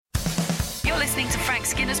listening to Frank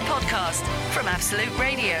Skinner's podcast from Absolute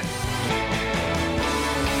Radio.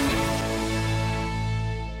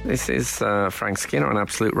 This is Frank Skinner on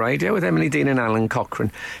Absolute Radio with Emily Dean and Alan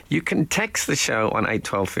Cochrane. You can text the show on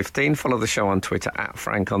 81215, follow the show on Twitter at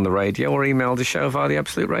Frank on the Radio, or email the show via the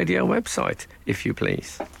Absolute Radio website, if you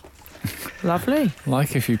please. Lovely.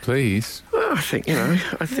 Like, if you please. Well, I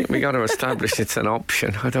think we got to establish it's an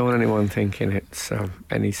option. I don't want anyone thinking it's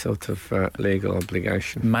any sort of legal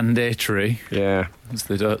obligation. Mandatory. Yeah. As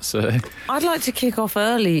they don't say. I'd like to kick off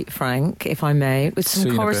early, Frank, if I may, with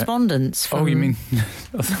some correspondence. Oh, you mean...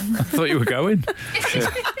 I thought you were going.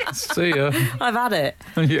 See ya. I've had it.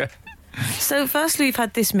 Yeah. So, firstly, we've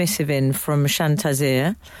had this missive in from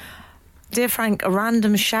Shantazir. Dear Frank, a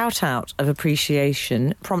random shout-out of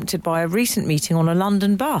appreciation prompted by a recent meeting on a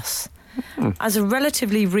London bus. As a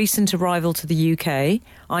relatively recent arrival to the UK,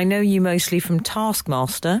 I know you mostly from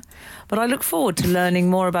Taskmaster, but I look forward to learning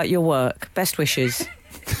more about your work. Best wishes.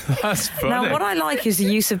 That's funny. Now, what I like is the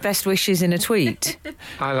use of best wishes in a tweet.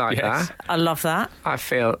 I like that. I love that. I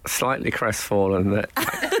feel slightly crestfallen that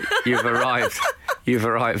you've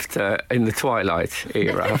arrived in the twilight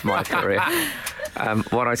era of my career.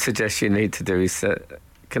 What I suggest you need to do is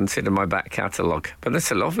consider my back catalogue. But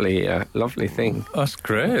that's a lovely thing. That's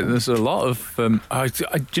great. There's a lot of... do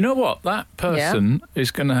you know what? That person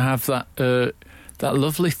is going to have that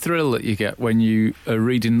lovely thrill that you get when you are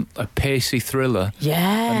reading a pacey thriller.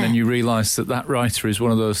 Yeah. And then you realise that writer is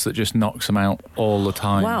one of those that just knocks them out all the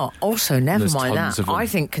time. Well, also, never There's mind tons that. of them. I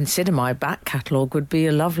think Consider My Back Catalogue would be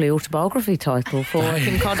a lovely autobiography title for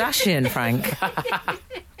Kim Kardashian, Frank.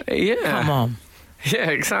 Yeah. Come on.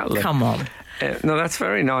 Yeah, exactly. Come on. No, that's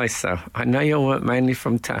very nice, though. I know your work mainly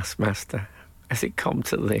from Taskmaster. Has it come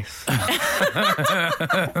to this?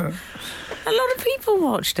 A lot of people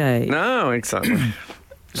watch Dave. No, exactly.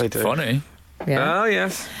 They do. Funny. Yeah. Oh,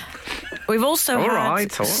 yes. We've also All had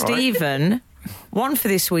right. Stephen, one for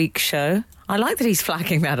this week's show. I like that he's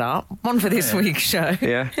flagging that up. One for this week's show.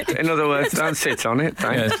 Yeah. In other words, don't sit on it.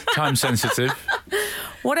 Thanks. Yeah, time sensitive.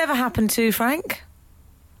 Whatever happened to Frank?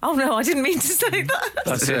 Oh, no, I didn't mean to say that.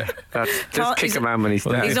 That's it. Just kick him out when he's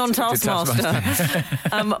down. He's on Taskmaster.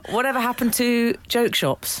 Whatever happened to joke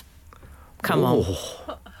shops? Come on.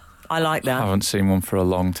 I like I that. haven't seen one for a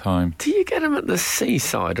long time. Do you get them at the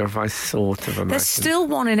seaside, or have I sort of imagined? There's still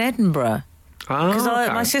one in Edinburgh. Because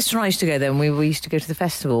my sister and I used to go there, and we used to go to the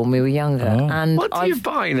festival when we were younger. And what do you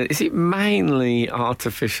buy in it? Is it mainly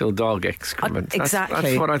artificial dog excrement? Exactly.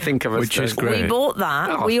 That's what I think of as Which is great. We bought that.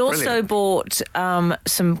 Oh, we also brilliant. bought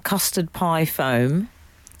some custard pie foam,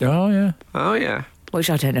 Oh, yeah. Oh, yeah. which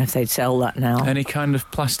I don't know if they'd sell that now. Any kind of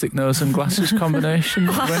plastic nose and glasses combination?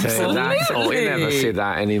 You never see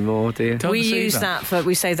that anymore, do you? Don't We see use that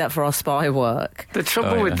we save that for our spy work. The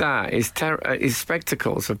trouble with that is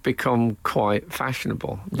spectacles have become quite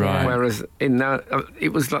fashionable. Right. Whereas in that,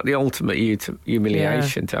 it was like the ultimate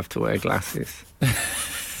humiliation to have to wear glasses.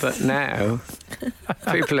 But now,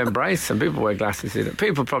 people embrace them. People wear glasses.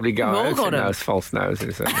 People probably go We've all out got in 'em. those false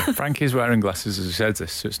noses. Frankie's wearing glasses as he said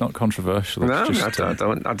this, so it's not controversial. No, It's just, I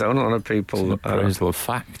don't want a lot of people appraisal of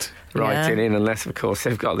fact. writing in, unless, of course,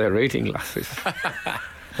 they've got their reading glasses.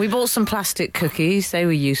 We bought some plastic cookies. They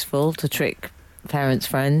were useful to trick parents'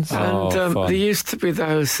 friends. Oh, And fun. there used to be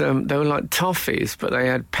those, they were like toffees, but they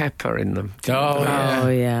had pepper in them. Oh, yeah. Oh,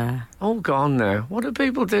 yeah. All gone now. What do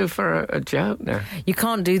people do for a joke now? You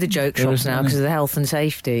can't do the joke There shops isn't now any. because of the health and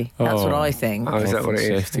safety. That's what I think. Oh, is that what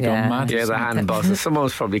it is? Safety Yeah. gone mad. Yeah, the hand boss. Someone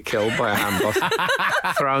was probably killed by a hand boss.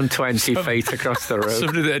 Thrown 20 feet across the room.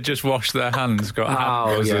 Somebody that had just washed their hands got hand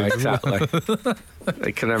Oh, buzz yeah, in. exactly. I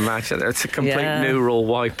can imagine. It's a complete Yeah. neural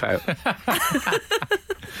wipeout.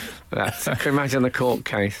 I can imagine the court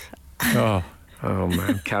case. Oh, Oh,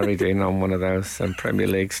 man. Carried in on one of those Premier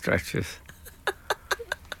League stretchers.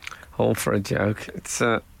 All for a joke. It's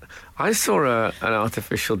I saw an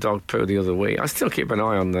artificial dog poo the other week. I still keep an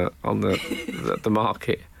eye on the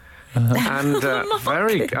market. And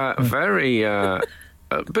very a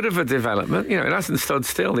bit of a development. You know, it hasn't stood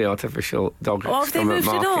still, the artificial dog Oh, have they stomach moved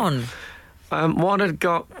market. it on? One had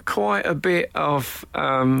got quite a bit of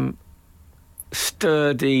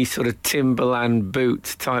sturdy sort of Timberland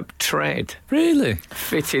boot type tread really?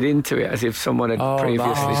 fitted into it as if someone had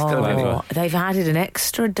previously stood in it. clever. They've added an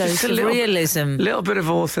extra dose Just a of little- realism. Little bit of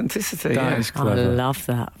authenticity. That Yeah, is I clever. love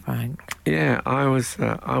that, Frank. yeah. I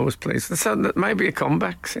was pleased. So maybe a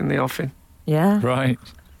comeback's in the offing. Yeah. Right.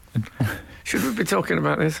 Should we be talking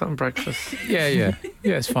about this on breakfast? Yeah, yeah.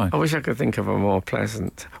 Yeah, it's fine. I wish I could think of a more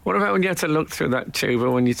pleasant. What about when you had to look through that tube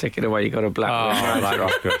and when you take it away you got a black Oh, red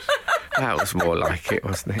that's good. That was more like it,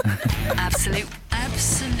 wasn't it? Absolute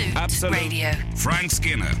Radio. Frank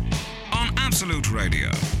Skinner on Absolute Radio.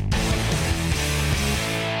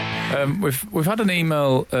 We've had an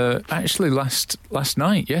email actually last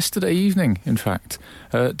night, yesterday evening, in fact.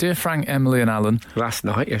 Dear Frank, Emily and Alan.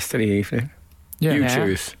 Yesterday evening. Yeah. You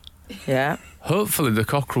choose. Yeah. Hopefully the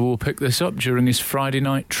cockerel will pick this up during his Friday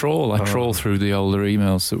night trawl. I trawl through the older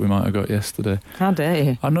emails that we might have got yesterday. How dare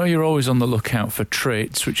you? I know you're always on the lookout for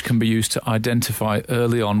traits which can be used to identify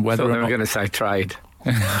early on whether So or they were not... going to say trade for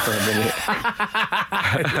a minute.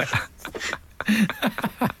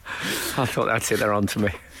 I thought, that's it, they're on to me.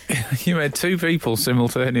 You made two people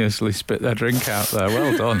simultaneously spit their drink out there.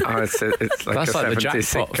 Well done. Oh, it's like That's a like the 70s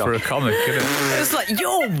jackpot sitcom. for a comic, isn't it? It's like,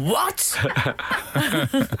 you're what?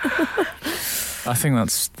 I think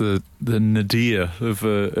that's the nadir of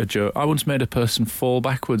a joke. I once made a person fall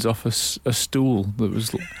backwards off a stool that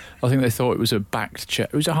was... I think they thought it was a backed chair.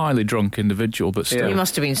 It was a highly drunk individual, but still. You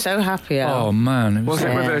must have been so happy, Al. Oh, man. It was Was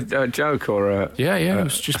it with a joke or a... Yeah, it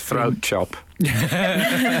was just a throat chop?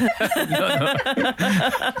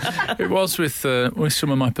 It was with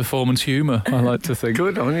some of my performance humour, I like to think.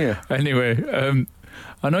 Good on you. Anyway,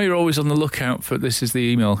 I know you're always on the lookout for... This is the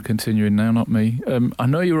email continuing now, not me. I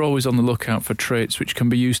know you're always on the lookout for traits which can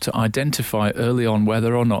be used to identify early on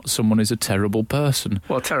whether or not someone is a terrible person.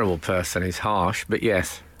 Well, terrible person is harsh, but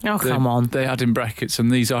yes. Oh, come on. They add in brackets, and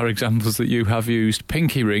these are examples that you have used: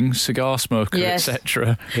 pinky ring, cigar smoker, Yes.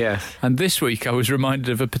 etc. Yes. And this week I was reminded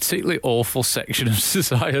of a particularly awful section of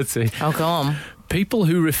society. Oh, go on. People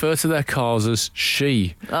who refer to their cars as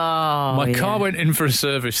she. Oh, My yeah. car went in for a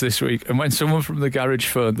service this week, and when someone from the garage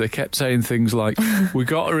phoned, they kept saying things like, we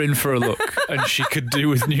got her in for a look, and she could do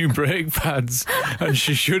with new brake pads, and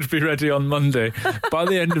she should be ready on Monday. By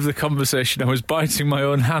the end of the conversation, I was biting my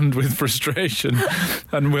own hand with frustration,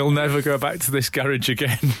 and we'll never go back to this garage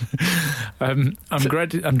again. I'm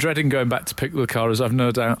dreading going back to pick the car, as I've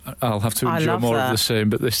no doubt I'll have to I endure love more that. of the same,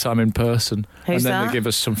 but this time in person. Who's and then that? they give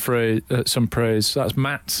us some praise. That's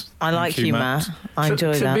Matt. I like Thank you, Matt. I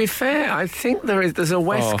enjoy to that. be fair, I think there's a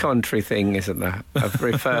West Country thing, isn't there, of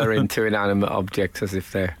referring to inanimate objects as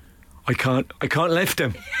if they're... I can't lift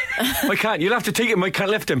him. I can't. You'll have to take him. I can't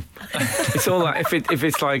lift him. It's all that. If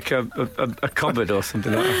it's like a cupboard or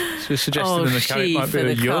something like that. So you're suggesting Oh, the mechanic she might be for a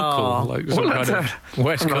the yokel, car. like Well, some that's kind of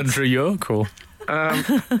West Country yokel.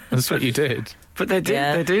 That's what you did. But they do.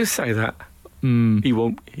 Yeah. They do say that. He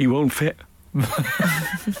won't fit.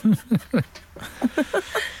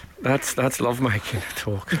 That's lovemaking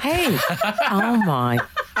talk. Hey. Oh, my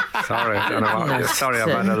Sorry, I don't know what, sorry. I've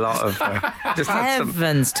had a lot of. Just had some.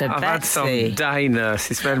 heavens to I've had some Betsy. day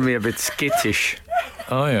nurse. It's made me a bit skittish.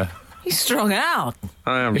 Oh, yeah. He's strung out.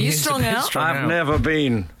 I am. Are you He's a strung bit out? strung I've out. never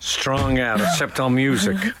been strung out except on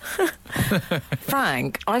music.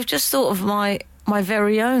 Frank, I've just thought of my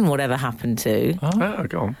very own whatever happened to. Oh,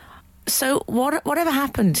 go on. So whatever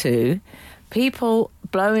happened to people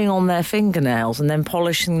blowing on their fingernails and then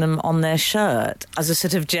polishing them on their shirt as a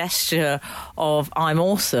sort of gesture of I'm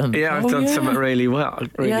awesome? Yeah, I've done something really well,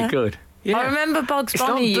 really Yeah. good. Yeah. I remember Bugs It's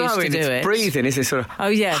Bunny not used to blowing, do it's it. breathing, is it? Sort of. Oh,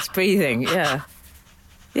 yes, breathing, yeah.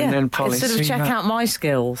 Yeah, then it's sort of polishing check that. out my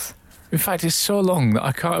skills. In fact, it's so long that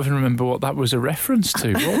I can't even remember what that was a reference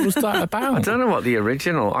to. What was that about? I don't know what the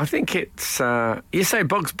original. I think it's. You say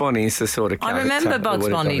Bugs Bunny is the sort of character. I remember that Bugs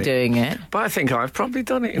would have Bunny done it. doing it. But I think I've probably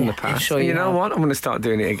done it in Yeah, the past. I'm sure And you you know have. what? I'm going to start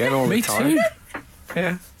doing it again all Me the time. too.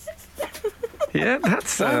 Yeah. Yeah,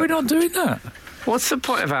 that's. Why are we not doing that? What's the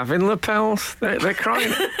point of having lapels? They're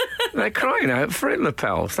crying. They're crying out for it,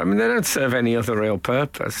 lapels. I mean, they don't serve any other real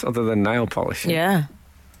purpose other than nail polishing. Yeah.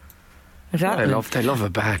 Exactly. They love a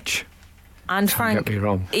badge. And Don't Frank, get me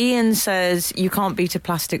wrong. Ian says you can't beat a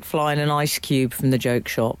plastic fly in an ice cube from the joke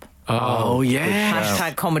shop. Oh, yeah.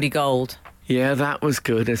 Hashtag comedy gold. Yeah, that was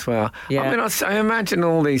good as well. Yeah. I mean, I imagine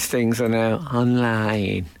all these things are now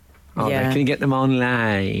online. Oh, Yeah. Can you get them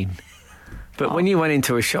online? But when you went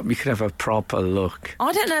into a shop, you could have a proper look.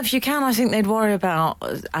 I don't know if you can. I think they'd worry about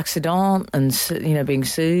accident and being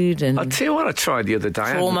sued and I'll tell you what I tried the other day.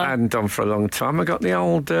 I Trauma. hadn't done for a long time. I got the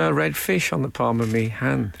old red fish on the palm of my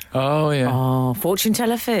hand. Oh, yeah. fortune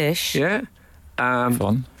teller fish. Yeah.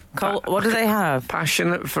 Fun. What do they have?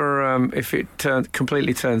 Passionate for if it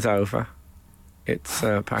completely turns over. It's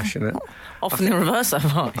passionate. Often the reverse, I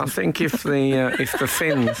find. I think if the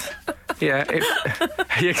fins,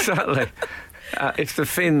 exactly. If the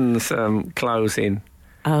fins close in,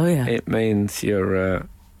 Oh, yeah. it means you're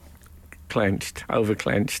over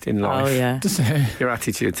clenched in life. Oh, yeah. Your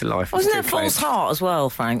attitude to life. Wasn't is there too false clenched. heart as well,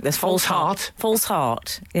 Frank? There's False heart? False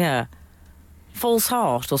heart, yeah. False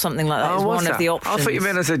heart or something like that is what's one that? of the options. I thought you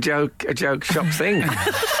meant as a joke shop thing.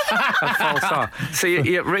 A false heart. So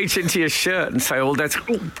you reach into your shirt and say, "Oh, that's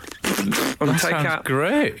and take sounds out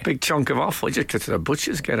great. a big chunk of offal. Just go to the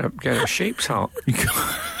butcher's, get a sheep's heart.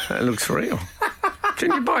 It looks real.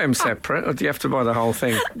 Can you buy them separate, or do you have to buy the whole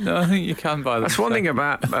thing? No, I think you can buy them. That's one thing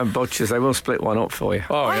about butchers; they will split one up for you.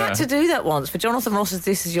 Oh, I had to do that once for Jonathan Ross's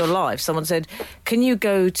This Is Your Life. Someone said, can you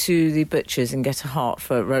go to the butcher's and get a heart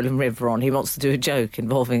for Roland Riveron? He wants to do a joke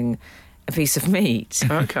involving a piece of meat.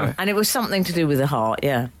 Okay. And it was something to do with the heart,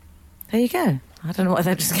 yeah. There you go. I don't know why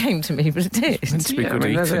that just came to me, but it did. It's to be Yeah, good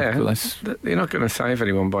eating. they're there. Less- You're not going to save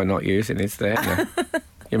anyone by not using it. It's there now.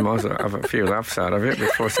 You might as well have a few laughs out of it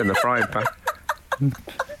before it's in the frying pan.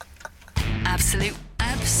 Absolute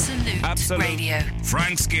Radio.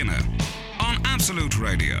 Frank Skinner on Absolute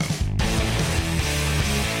Radio.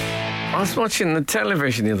 I was watching the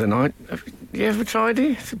television the other night. Have you ever tried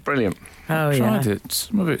it? It's brilliant. Oh, yeah. Tried it.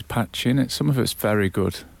 Some of it's patchy in it. Some of it's very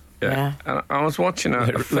good. Yeah. And I was watching a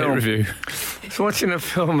Late film. review. I was watching a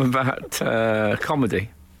film about comedy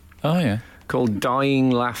Oh yeah. called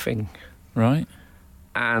Dying Laughing. Right.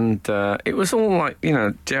 And it was all like,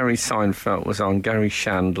 Jerry Seinfeld was on, Gary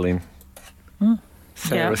Shandling,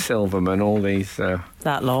 Sarah Yeah. Silverman, all these,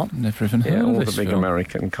 That lot. Never even heard all of the this big film.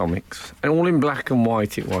 American comics. And all in black and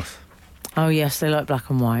white it was. Oh, yes, they like black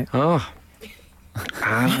and white. Oh.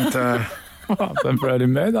 And I've never heard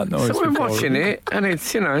him make that noise so we're before. watching it, and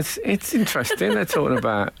it's, it's interesting. They're talking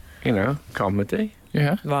about, comedy.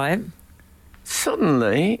 Yeah. Right.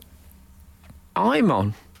 Suddenly, I'm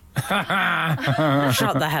on.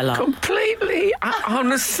 Shut the hell up. Completely,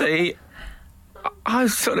 honestly, I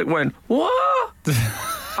sort of went, what?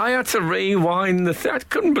 I had to rewind the thing. I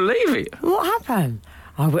couldn't believe it. What happened?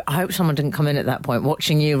 I hope someone didn't come in at that point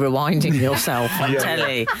watching you rewinding yourself on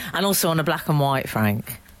telly and also on a black and white,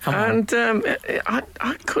 Frank. Come on. And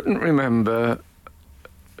I couldn't remember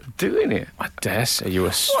doing it. I dare say you were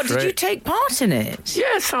What, did you straight. take part in it?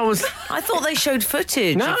 Yes, I was. I thought they showed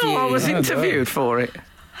footage No, of you. I was interviewed for it.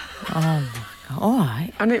 All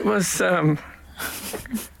right. And it was.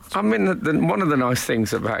 I mean, one of the nice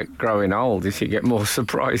things about growing old is you get more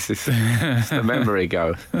surprises as the memory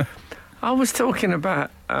goes. I was talking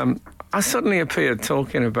about. I suddenly appeared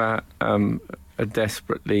talking about a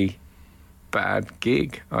desperately bad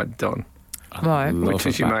gig I'd done, Right. which,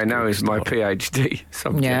 as you may know, is my PhD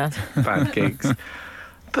subject. Yeah. Bad gigs.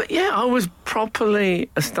 But yeah, I was properly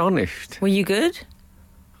astonished. Were you good?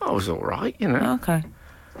 I was all right, you know. Okay.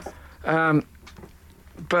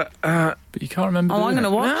 But But you can't remember. Oh, I'm doing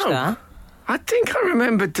going to it. watch No. that. I think I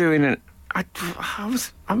remember doing it.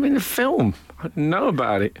 I'm in a film. I didn't know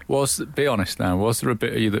about it. Be honest now. Was there a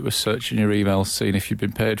bit of you that was searching your emails, seeing if you'd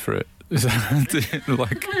been paid for it? Is that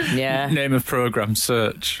like Yeah. name of program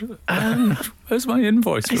search? Where's my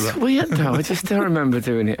invoice for It's that? weird though. I just don't remember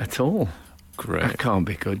doing it at all. That Great. can't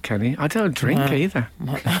be good, can it? I don't drink either.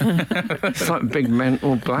 It's like big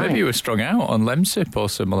mental blank. Maybe you were strung out on Lemsip or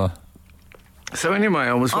similar. So anyway,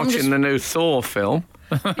 I was watching the new Thor film.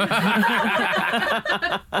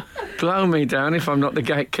 Blow me down if I'm not the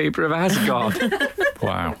gatekeeper of Asgard.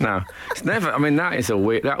 Wow. No, it's never. I mean, that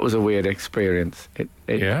was a weird experience. It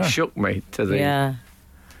Yeah. shook me to the Yeah.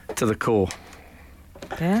 to the core,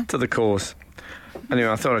 Yeah. to the cause. Anyway,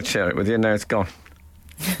 I thought I'd share it with you. Now it's gone.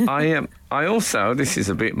 I also, this is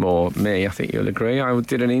a bit more me. I think you'll agree. I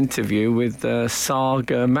did an interview with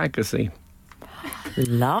Saga magazine.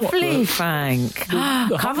 Lovely, Frank.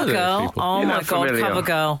 Cover holiday girl. people. Oh, You're my not God, familiar. cover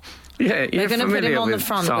girl. Yeah, They're you're going to put familiar him on the with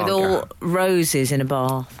front Saga. with all roses in a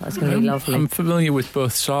bath. That's going to be lovely. I'm familiar with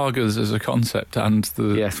both sagas as a concept and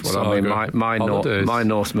the Yes, well, saga I mean, holidays. my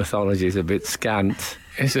Norse mythology is a bit scant,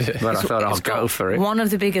 Is it? but I thought I'll go for it. One of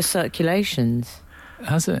the biggest circulations.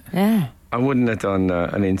 Has it? Yeah. I wouldn't have done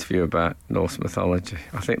an interview about Norse mythology.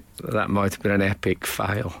 I think that might have been an epic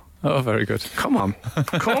fail. Oh, very good. Come on,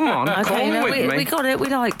 Okay, come no, with me. we got it. We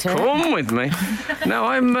liked it. Come with me. No,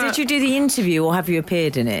 I'm. Did you do the interview or have you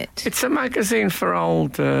appeared in it? It's a magazine for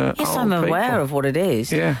old. Yes, old I'm aware people. of what it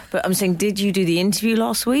is. Yeah. But I'm saying, did you do the interview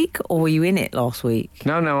last week or were you in it last week?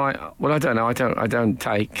 No, I don't know. I don't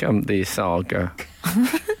take the Saga,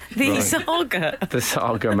 The Right. saga. the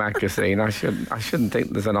Saga magazine. I shouldn't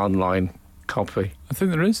think there's an online copy. I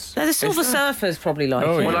think there is. No, the Silver Surfers probably like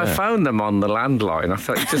Oh, it. Well, I Yeah. found them on the landline. I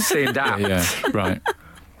thought it just seemed apt. Yeah, right.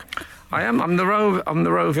 I'm the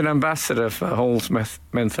roving ambassador for Hall's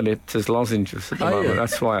mentholyptus lozenges at the Are moment. you?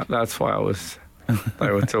 That's why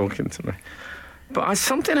they were talking to me. But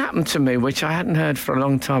something happened to me which I hadn't heard for a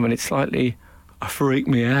long time, and it slightly freaked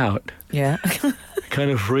me out. Yeah. It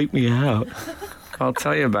kind of freaked me out. I'll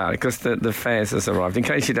tell you about it because the fares has arrived. In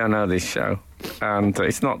case you don't know this show, and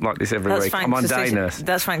it's not like this every week. I'm on day nurse.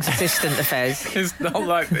 That's Frank's assistant affairs. It's not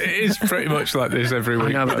like it is pretty much like this every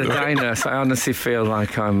week. I know, but the day nurse, I honestly feel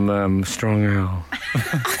like I'm strong out.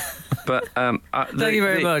 But Thank you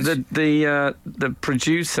very much. The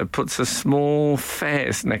producer puts a small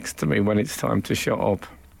fares next to me when it's time to shut up.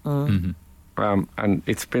 Mm. Mm-hmm. And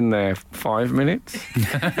it's been there 5 minutes.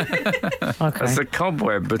 Okay. There's a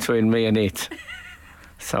cobweb between me and it.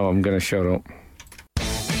 So I'm going to shut up.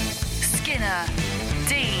 Skinner,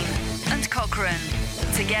 Dean and Cochrane.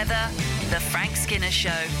 Together, The Frank Skinner Show.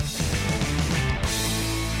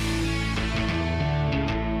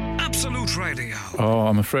 Absolute Radio. Oh,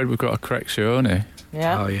 I'm afraid we've got a correzione.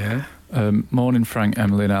 Yeah. Oh, yeah? Morning, Frank,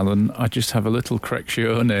 Emily and Alan. I just have a little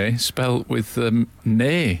correzione spelt with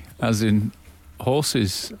ne, as in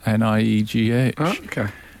horses, Niegh. Oh, okay.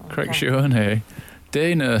 Correzione.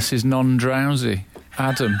 Day nurse is non-drowsy.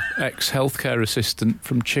 Adam, ex-healthcare assistant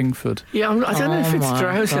from Chingford. Yeah, I don't know if it's my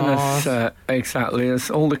drowsiness exactly, as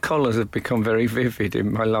all the colours have become very vivid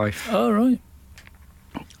in my life. Oh, right.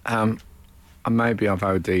 And maybe I've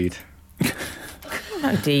OD'd.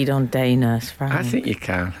 No deed on day nurse, Frank. I think you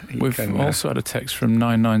can. We've also had a text from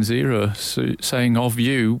 990 saying of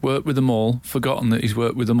you, worked with them all, forgotten that he's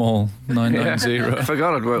worked with them all. 990. I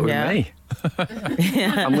forgot I'd work with Yeah. me.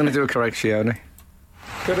 I'm going to do a correzione.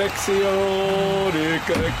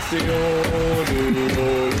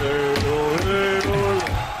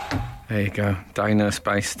 There you go. Day nurse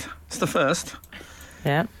based. It's the first.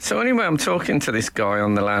 Yeah. So anyway, I'm talking to this guy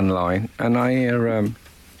on the landline, and I hear...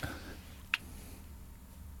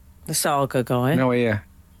 The saga guy. No, I hear...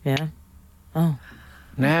 Yeah. Oh.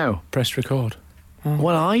 Now. Press record.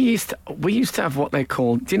 Well, we used to have what they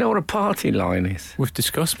call... Do you know what a party line is? We've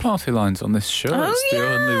discussed party lines on this show. Oh, it's the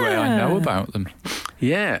only way I know about them.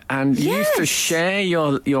 Yeah, and you used to share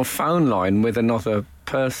your phone line with another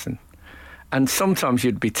person. And sometimes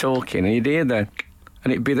you'd be talking and you'd hear them,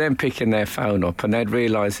 and it'd be them picking their phone up, and they'd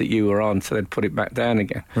realise that you were on, so they'd put it back down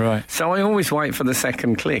again. Right. So I always wait for the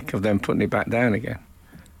second click of them putting it back down again.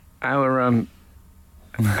 Our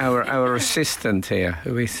assistant here,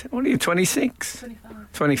 who is, what are you, 26?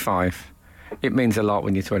 25. It means a lot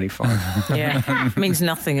when you're 25. Yeah. Means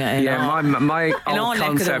nothing at Yeah, my our old neck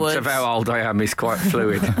of the concept woods. of how old I am is quite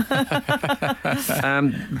fluid.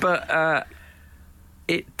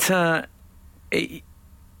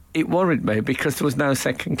 It worried me because there was no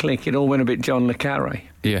second click. It all went a bit John le Carré.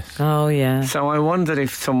 Yes. Oh, yeah. So I wondered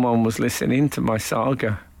if someone was listening to my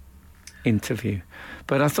saga interview.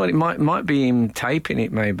 But I thought it might be him taping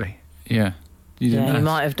it, maybe. Yeah. You didn't Yeah, he ask.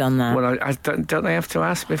 might have done that. Well, don't they have to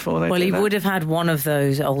ask before they Well, do he that? would have had one of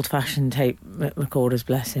those old-fashioned tape recorders,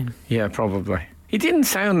 bless him. Yeah, probably. He didn't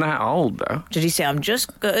sound that old, though. Did he say, I'm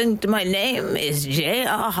just going to, my name is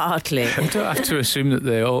J.R. Hartley? You don't have to assume that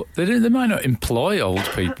they might not employ old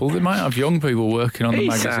people. They might have young people working on the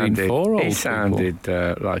magazine for old people. He sounded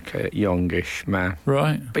like a youngish man.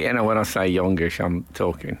 Right. But, when I say youngish, I'm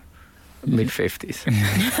talking mid-50s.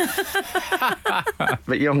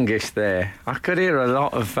 But youngish there. I could hear a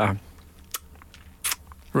lot of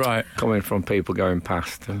Right. coming from people going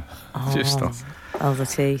past and just stuff. Oh, the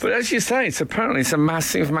teeth. But as you say, it's a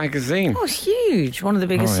massive magazine. Oh, it's huge. One of the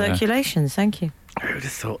biggest Oh, yeah. circulations. Thank you. Who would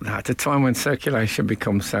have thought that? At a time when circulation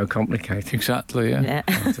becomes so complicated. Exactly, yeah. Yeah.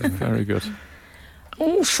 Very good.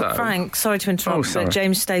 Also... Frank, sorry to interrupt, Oh, sorry. but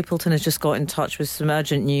James Stapleton has just got in touch with some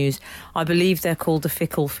urgent news. I believe they're called the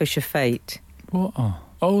fickle fish of fate. What?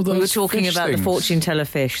 Oh, those We were talking fish about things. the fortune teller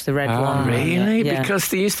fish, the red one. Really? Yeah. Because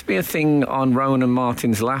there used to be a thing on Rowan and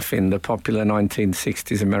Martin's Laughing, the popular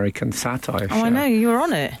 1960s American satire show. Oh, I know, you were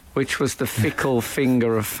on it. Which was the fickle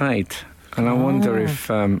finger of fate. And I wonder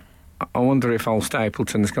if old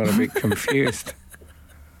Stapleton's got a bit confused.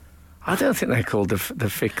 I don't think they're called the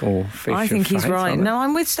fickle fish I of think he's fate, right. are they? No,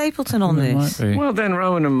 I'm with Stapleton on It this. might be. Well, then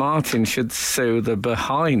Rowan and Martin should sue the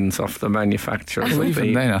behinds off the manufacturers. Well, of even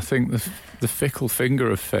the- then, I think the fickle finger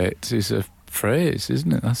of fate is a phrase,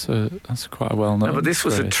 isn't it? That's quite a well-known No, but this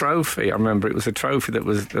was a phrase. trophy. I remember it was a trophy that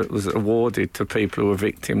was awarded to people who were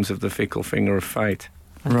victims of the fickle finger of fate.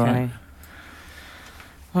 Okay. Right.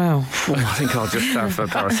 Well, I think I'll just have a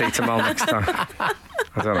paracetamol next time.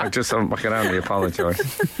 I don't know. I can only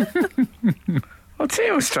apologise. I'll tell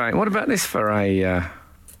you straight. What about this for a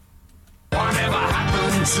Whatever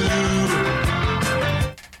happened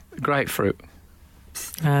to grapefruit?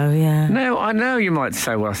 oh, yeah. Now, I know you might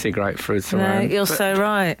say, well, I see grapefruits No, around. you're but so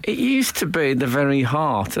right. It used to be the very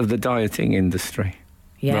heart of the dieting industry,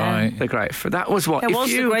 Yeah. Right. the grapefruit. That was what... It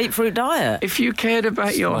was the grapefruit diet. If you cared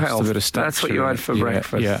about your Lost a health, bit of that's what you stature, had for yeah,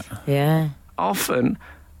 breakfast. Yeah. Yeah. Often,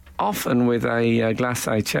 often with a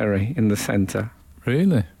glacé cherry in the centre.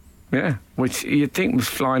 Really? Yeah, which you'd think was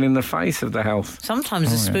flying in the face of the health.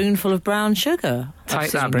 Sometimes a spoonful of brown sugar.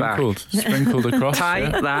 Take that back. Sprinkled across.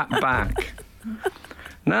 Take that back.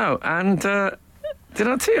 No, and did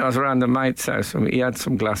I tell you I was around a mate's house and he had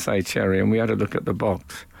some glacé cherry and we had a look at the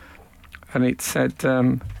box and it said,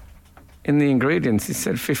 in the ingredients, it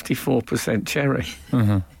said 54% cherry. Mm-hmm.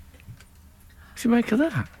 What do you make of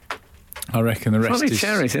that? I reckon the rest Only is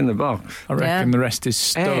cherries in the box. I reckon the rest is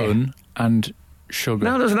stone and sugar.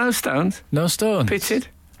 No, there's no stones. No stones. Pitted.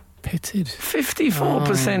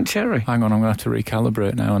 54% cherry. Hang on, I'm going to have to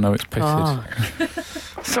recalibrate now. I know it's pitted. Oh.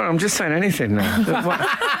 Sorry, I'm just saying anything now.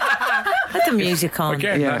 Put the music on.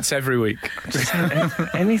 Again, that's every week.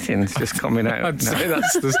 Anything's just coming out. I'd say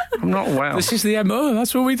that's I'm not well. This is the MO.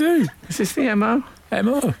 That's what we do. Is this the MO?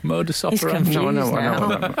 MO. Modus He's operandi. confused No, I know now.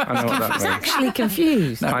 what that He's means. actually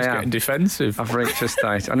confused. Now I he's am. getting defensive. I've reached a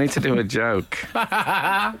state. I need to do a joke.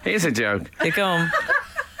 Here's a joke. Here, go on.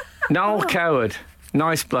 Noel Coward,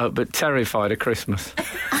 nice bloke, but terrified of Christmas.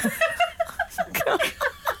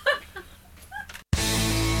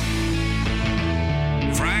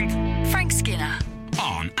 Frank Skinner.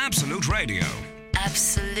 On Absolute Radio.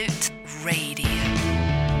 Absolute Radio.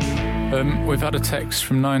 We've had a text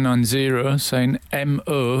from 990 saying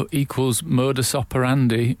MO equals modus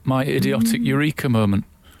operandi, my idiotic eureka moment.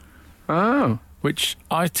 Oh. Which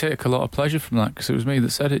I take a lot of pleasure from that because it was me that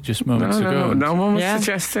said it just moments ago. No one was Yeah.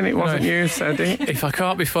 suggesting it wasn't you, said he. If I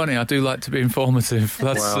can't be funny, I do like to be informative.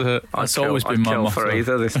 That's always been my I'd kill motto. for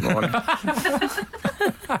either this morning.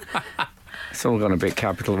 It's all gone a bit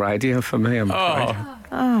Capital Radio for me, I'm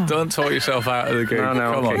afraid. Don't talk yourself out of the game. No, Come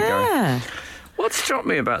I'll on. keep going. Yeah. What struck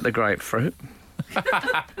me about the grapefruit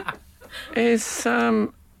is, do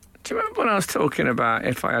you remember when I was talking about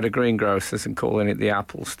if I had a greengrocer's and calling it the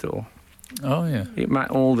Apple store? Oh, yeah. It meant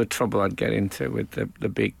all the trouble I'd get into with the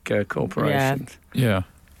big corporations. Yeah.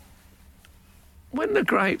 When the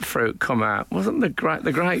grapefruit come out, wasn't the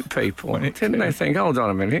grape people, When it didn't they think, hold on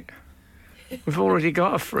a minute, we've already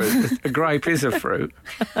got a fruit. A grape is a fruit.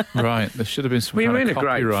 Right. There should have been some What do you kind mean of a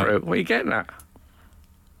copyright. grapefruit? What are you getting at?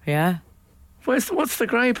 Yeah. What's the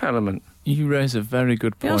grape element? You raise a very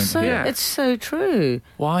good You're point. so, Yeah. It's so true.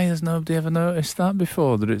 Why has nobody ever noticed that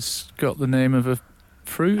before, that it's got the name of a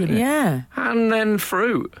fruit in it? Yeah. And then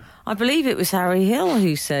fruit. I believe it was Harry Hill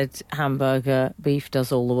who said hamburger, beef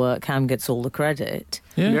does all the work, ham gets all the credit.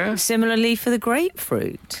 Yeah. Similarly for the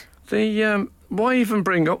grapefruit. Why even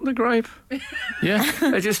bring up the grape? Yeah.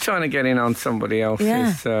 They're just trying to get in on somebody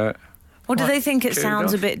else's. Or do they think it Good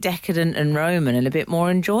sounds a enough. bit decadent and Roman and a bit more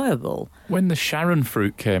enjoyable? When the Sharon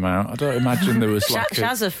fruit came out, I don't imagine there was like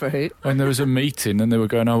Shazza fruit. when there was a meeting and they were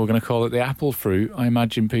going, we're going to call it the apple fruit, I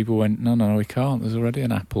imagine people went, no, we can't. There's already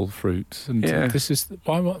an apple fruit. And Yeah. this is...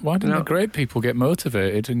 Why didn't No. the great people get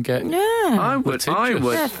motivated and get... Yeah. I would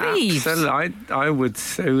They're thieves. absolutely. I would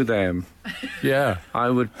sue them. Yeah. I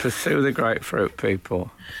would pursue the grapefruit people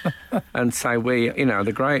and say we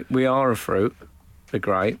are a fruit, the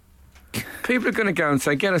grape. People are going to go and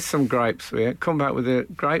say, get us some grapes here, come back with a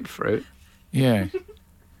grapefruit. Yeah.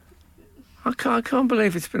 I can't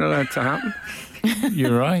believe it's been allowed to happen.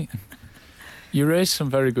 You're right. You raised some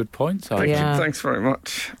very good points, I Thank think. Yeah. you. Thanks very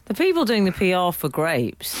much. The people doing the PR for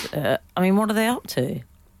grapes, what are they up to?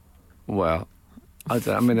 Well,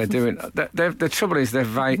 they're doing... The trouble is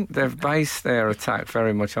they've based their attack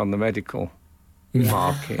very much on the medical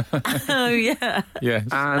market. Oh, yeah. Yes.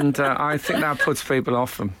 And I think that puts people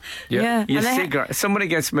off them. Yeah. You And they see, somebody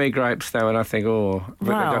gets me grapes though, and I think, but they've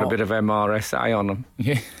got a Wow. bit of MRSA on them.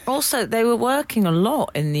 Yeah. Also, they were working a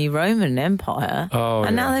lot in the Roman Empire, Oh,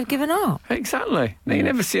 and yeah. now they've given up. Exactly. You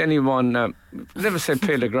never see anyone. Never said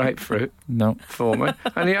peel a grapefruit No, for me,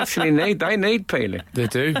 and they need peeling. they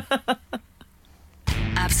do.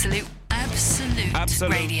 Absolute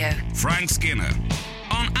Radio. Frank Skinner.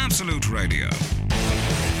 On Absolute Radio.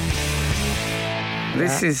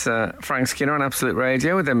 This is Frank Skinner on Absolute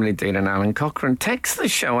Radio with Emily Dean and Alan Cochrane. Text the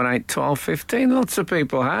show on 8 12 15. Lots of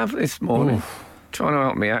people have this morning. Trying to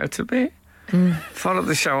help me out a bit. Follow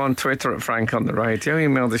the show on Twitter at Frank on the Radio.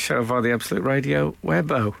 Email the show via the Absolute Radio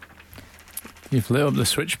webo. You've lit up the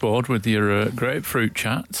switchboard with your grapefruit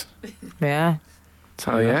chat. Yeah.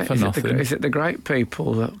 Oh yeah, For is nothing. it the grape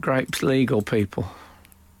people, the grapes legal people?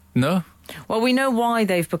 No? Well, we know why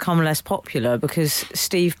they've become less popular because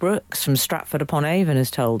Steve Brooks from Stratford-upon-Avon has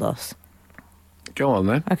told us. Go on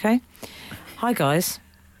then. Okay. Hi, guys.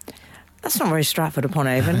 That's not very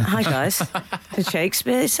Stratford-upon-Avon. Hi, guys. Did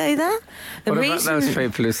Shakespeare say that? What about those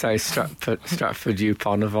people who say Stratford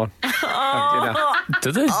upon Avon? You know?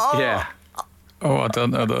 Do they? Yeah. Oh, I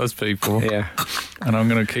don't know those people. Yeah. And I'm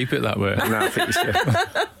going to keep it that way. No, I think you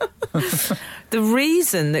should. The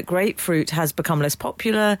reason that grapefruit has become less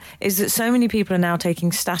popular is that so many people are now taking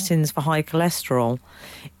statins for high cholesterol.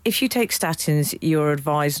 If you take statins, you're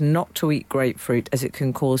advised not to eat grapefruit as it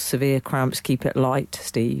can cause severe cramps. Keep it light,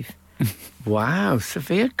 Steve. Wow,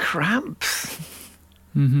 severe cramps.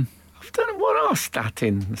 Mm-hmm. I don't know, what are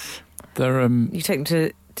statins? They're You take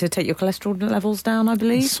them to take your cholesterol levels down, I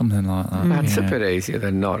believe. something like that. That's a yeah. bit easier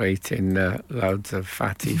than not eating loads of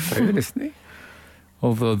fatty food, isn't it?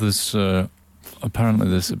 Although there's apparently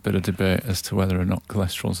there's a bit of debate as to whether or not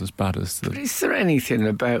cholesterol's as bad as But the. is there anything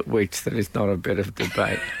about which there is not a bit of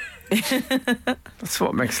debate? That's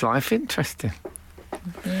what makes life interesting.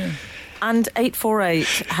 And 848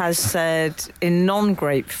 has said, in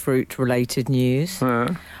non-grapefruit related news,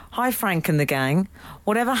 hi Frank and the gang,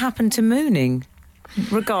 whatever happened to mooning?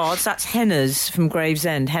 Regards, that's Henna's from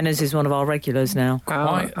Gravesend. Henna's is one of our regulars now.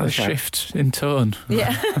 Quite Oh, a okay. shift in tone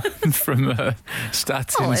Yeah. from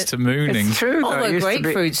statins to mooning. It's true, though. Although It used to be-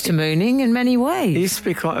 grapefruit's to mooning in many It ways. used to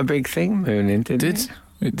be quite a big thing, mooning, didn't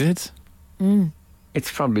It did. It's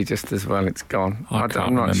probably just as well it's gone. I can't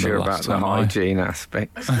I'm not remember sure the about last the time I- hygiene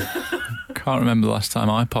aspects. Can't remember the last time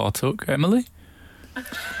I partook. Emily?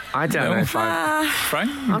 I don't No. know if I've... Frank?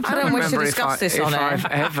 I'm trying I don't wish to remember discuss this if on air. I've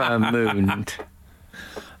ever mooned.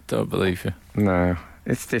 Don't believe you. No,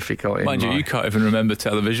 it's difficult. in Mind you, my- you can't even remember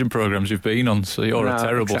television programmes you've been on, so you're No, a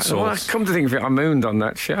terrible exactly. Well, source. come to think of it, I mooned on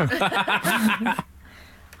that show.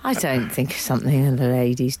 I don't think it's something that the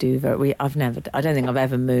ladies do. I don't think I've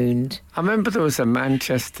ever mooned. I remember there was a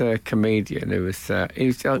Manchester comedian who was he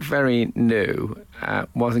was very new,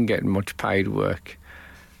 wasn't getting much paid work,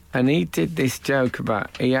 and he did this joke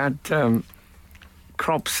about he had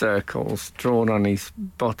crop circles drawn on his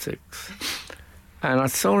buttocks, and I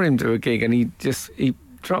saw him do a gig, and he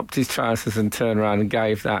dropped his trousers and turned around and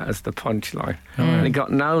gave that as the punchline. And he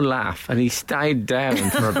got no laugh, and he stayed down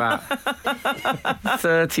for about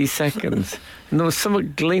 30 seconds. And there was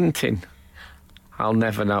something glinting. I'll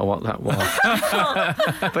never know what that was.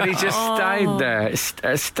 But he just stayed there,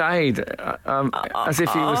 stayed as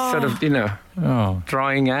if he was sort of, Oh,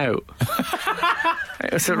 drying out.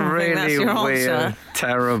 It was a that's really your weird, answer.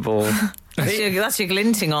 terrible... That's your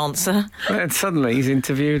glinting answer. And suddenly he's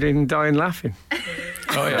interviewed in Dying Laughing.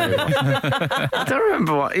 oh yeah. I don't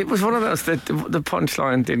remember what it was. One of those that the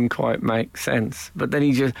punchline didn't quite make sense. But then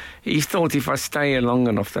he thought if I stay here long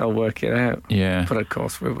enough, they'll work it out. Yeah. But of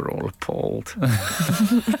course, we were all appalled.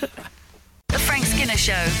 The Frank Skinner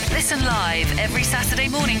Show. Listen live every Saturday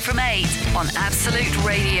morning from 8 on Absolute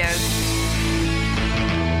Radio.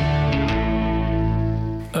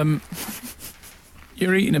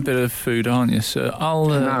 You're eating a bit of food, aren't you, sir?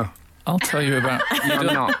 No, I'll tell you about. I'm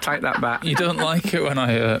not. Take that back. You don't like it when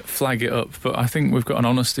I flag it up, but I think we've got an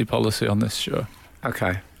honesty policy on this show.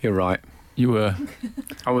 Okay, you're right. You were.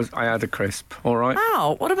 I had a crisp. All right.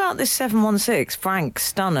 Wow, what about this 716? Frank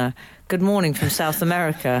Stunner. Good morning from South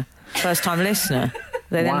America. First time listener.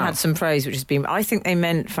 They then Wow. had some praise, which has been. I think they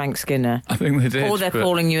meant Frank Skinner. I think they did. Or they're but,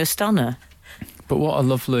 calling you a stunner. but what a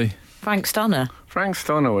lovely. Frank Stunner. Frank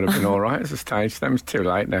Stoner would have been all right as a stage name. It's too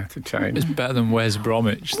late now to change. It's better than Wes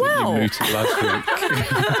Bromwich that Well. you mooted last week.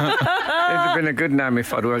 It'd have been a good name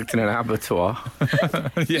if I'd worked in an abattoir.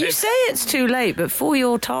 You say it's too late, but for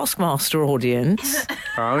your Taskmaster audience,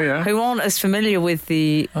 Oh, yeah. who aren't as familiar with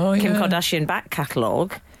the Oh, Kim yeah. Kardashian back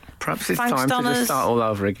catalogue, Perhaps it's Frank time to Stunner's- just start all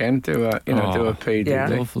over again. Do a PDD. Yeah.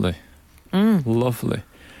 Lovely. Lovely.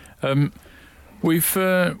 We've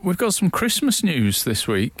got some Christmas news this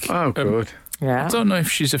week. Oh, good. yeah. I don't know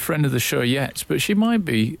if she's a friend of the show yet, but she might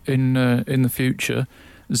be in the future.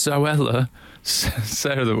 Zoella,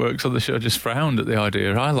 Sarah that works on the show, just frowned at the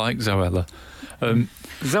idea. I like Zoella.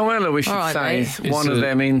 Zoella, we should All right, say, mate. is It's one of a-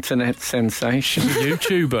 them internet sensations. She's a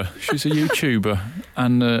YouTuber. She's a YouTuber.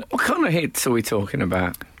 And, What kind of hits are we talking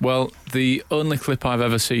about? well, the only clip I've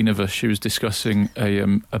ever seen of her, she was discussing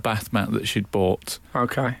a bath mat that she'd bought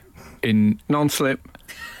Okay. in... Non-slip.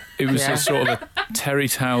 It was Yeah. a sort of a terry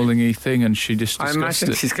toweling-y thing, and she just I discussed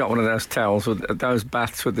imagine it. she's got one of those towels with those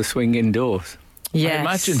baths with the swinging doors. Yes. I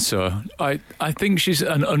imagine so. I think she's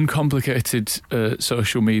an uncomplicated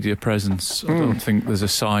social media presence. I don't think there's a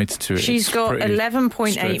side to it. She's It's got pretty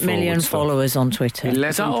 11.8 million straightforward stuff. followers on Twitter.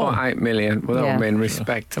 11.8 million. Well, Yeah. I mean,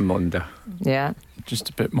 respect to Munda. Yeah. Just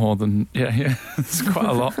a bit more than... Yeah, it's quite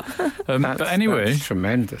a lot. But anyway, That's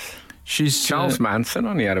tremendous. she's... Charles Manson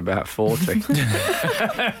only had about 40.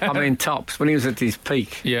 I mean, tops, when he was at his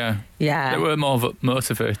peak. Yeah. Yeah. They were more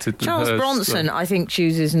motivated than Charles hers, Bronson, so- I think,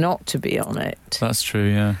 chooses not to be on it. That's true,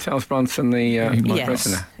 yeah. Charles Bronson, the He might- Yes.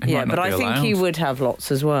 He Yeah, might not but be I think he allowed. would have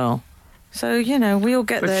lots as well. So, you know, we all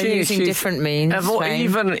get But there using she's- different means. fame.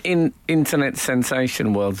 Even in internet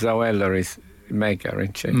sensation world, Zoella is mega,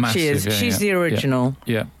 isn't she? Massive, She is. yeah, She's yeah. the original.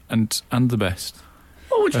 Yeah, and the best.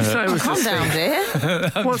 What would you say was the Calm down,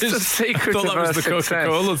 secret? dear. What's the Just- secret I thought of that was her the success?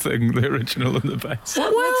 Coca-Cola thing, the original and the best.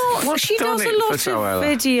 Well, what's she done does it a lot for of Zoella?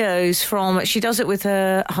 videos from. She does it with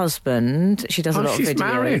her husband. She does a Oh, lot she's of videos.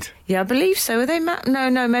 married? Yeah, I believe so. Are they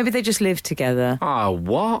No, maybe they just live together. Oh,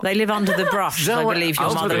 what? They live under the brush, I Zoe- believe your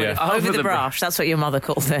over mother. the- would- over over the the brush. That's what your mother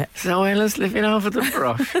called it. Zoella's living over the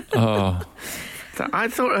brush. Oh, I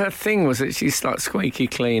thought her thing was that she's like squeaky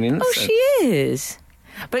clean, isn't Oh, she is.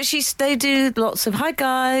 But they do lots of, hi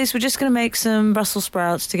guys, we're just going to make some Brussels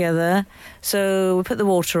sprouts together. So we put the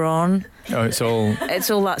water on. oh, it's all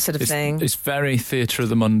that sort of thing. It's very theatre of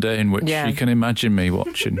the mundane, which Yeah. you can imagine me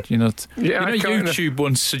watching. You know, Yeah, I kinda- YouTube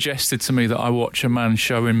once suggested to me that I watch a man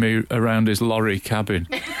showing me around his lorry cabin.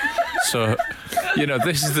 So, you know,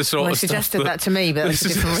 this is the sort Well, they of stuff suggested that to me, but this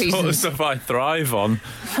that's is for different the sort of reasons. stuff I thrive on.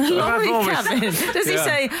 Lorry always- cabin. Does he Yeah.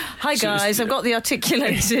 say, hi guys, I've got the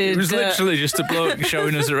articulated... It was literally just a bloke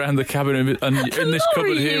showing us around the cabin, and in this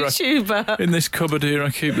lorry cupboard here, YouTuber. in this cupboard here, I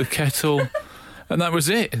keep the kettle, and that was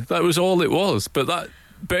it. That was all it was. But that,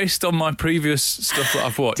 based on my previous stuff that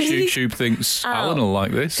I've watched, Did he- YouTube thinks Oh. Alan will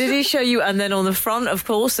like this. Did he show you? And then on the front, of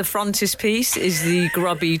course, the frontispiece is the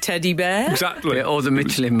grubby teddy bear. Exactly. Yeah, or the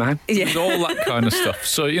Michelin Man. It was all that kind of stuff.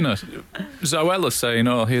 So, you know, Zoella saying,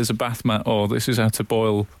 oh, here's a bath mat, or this is how to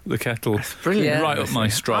boil the kettle. Brilliant. Yeah. Right up my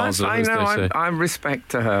strauser, I as know, they say. I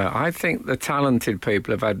respect to her. I think the talented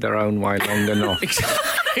people have had their own way long enough.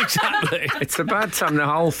 Exactly. It's a bad time the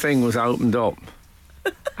whole thing was opened up.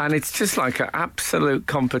 And it's just like an absolute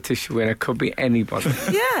competition winner. Could be anybody.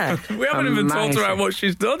 Yeah. We haven't even talked Amazing. about what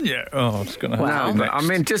she's done yet. Oh, it's going to have No, to but be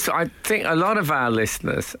I next. mean, I think a lot of our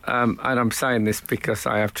listeners, and I'm saying this because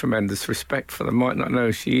I have tremendous respect for them, might not know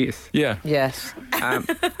who she is. Yeah. Yes.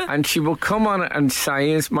 And she will come on and say,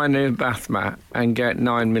 here's my new bath mat, and get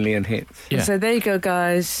 9 million hits. Yeah. So there you go,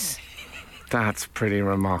 guys. That's pretty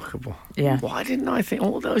remarkable. Yeah. Why didn't I think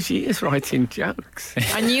all those years writing jokes?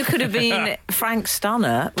 And you could have been Frank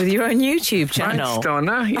Stunner with your own YouTube channel. Frank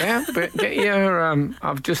Stunner, yeah. But get your,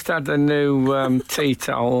 I've just had a new tea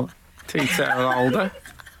towel holder.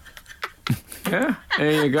 Yeah,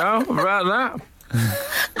 there you go. About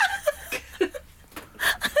that.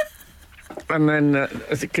 And then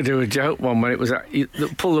I could do a joke one when it was you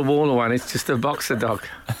pull the wall away and it's just a boxer dog.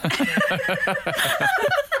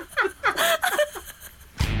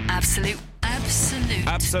 Absolute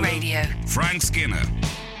Radio. Frank Skinner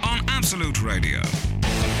on Absolute Radio.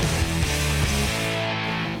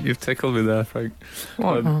 You've tickled me there, Frank.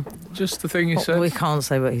 Just the thing you said. We can't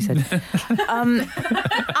say what he said.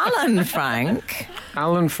 Alan Frank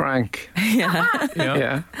Alan Frank. Yeah.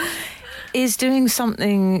 Yeah. is doing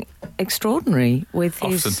something extraordinary with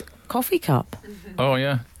his Often. coffee cup. Oh,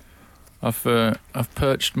 yeah. I've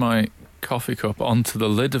perched my coffee cup onto the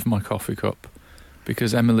lid of my coffee cup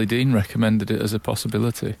because Emily Dean recommended it as a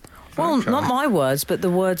possibility. Well, Okay. not my words, but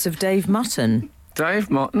the words of Dave Mutton. Dave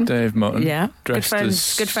Mutton. Dave Mutton. Yeah, good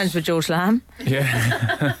dressed friends with George Lamb.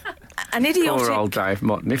 Yeah. An idiotic. Poor old Dave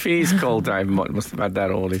Mutton. If he's called Dave Mutton, must have had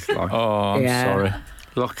that all his life. Oh, I'm Yeah. sorry.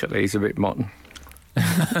 Luckily, he's a bit mutton.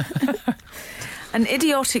 An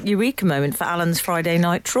idiotic eureka moment for Alan's Friday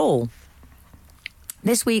night trawl.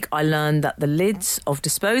 This week I learned that the lids of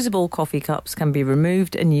disposable coffee cups can be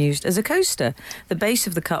removed and used as a coaster. The base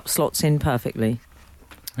of the cup slots in perfectly.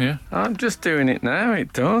 Yeah. I'm just doing it now.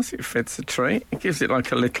 It does. It fits a treat. It gives it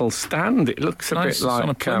like a little stand. It looks a Nice. bit It's on a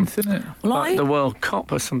like plinth, isn't it? Well, like the World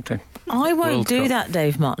Cup or something. I won't World do Cup. that,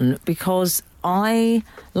 Dave Mutton, because I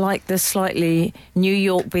like the slightly New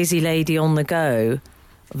York busy lady on the go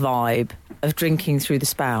vibe of drinking through the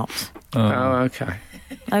spout. Oh, okay.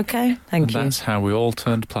 Okay, thank you. That's how we all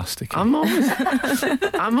turned plastic. I'm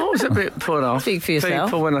always a bit put off. Speak for yourself.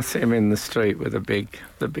 People when I see them in the street with the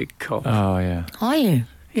big cup. Oh, yeah. Are you?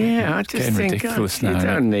 Yeah, I just Getting think ridiculous you now,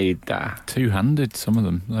 don't need that. Two-handed, some of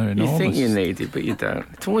them. They're enormous. You think you need it, but you don't.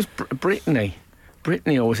 It's always Brittany.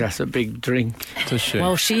 Brittany always has a big drink. Does she?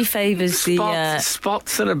 Well, she favours the...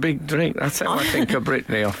 Spots and a big drink. That's how I think of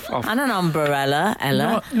Brittany off. and an umbrella,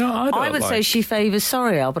 Ella. No, I don't I would say like- she favours...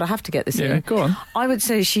 Sorry, Al, but I have to get this Yeah, in. go on. I would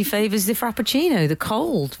say she favours the Frappuccino, the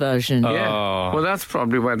cold version. Yeah. Oh. Well, that's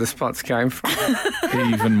probably where the spots came from.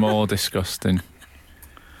 Even more disgusting.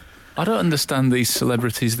 I don't understand these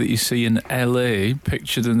celebrities that you see in LA,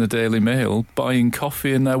 pictured in the Daily Mail, buying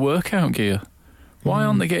coffee in their workout gear. Why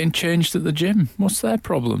aren't they getting changed at the gym? What's their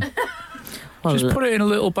problem? Well, Just put it in a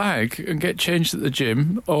little bag and get changed at the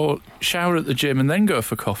gym or shower at the gym and then go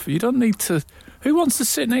for coffee. You don't need to... Who wants to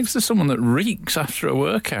sit next to someone that reeks after a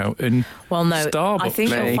workout in Well, no, Starbucks? I think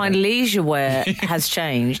you'll find leisure wear has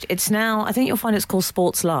changed. It's now, I think you'll find it's called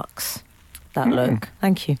Sports Luxe, that look.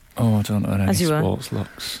 Thank you. Oh, I don't know any As you were. sports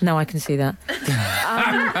looks. No, I can see that.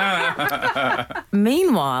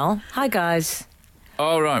 Meanwhile, hi guys,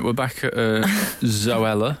 All right, we're back at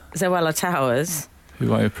Zoella, Zoella Towers.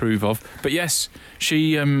 who I approve of. But yes,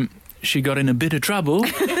 she got in a bit of trouble.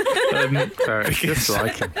 Just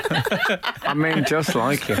like him. I mean, just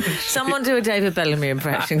like him. Someone do a David Bellamy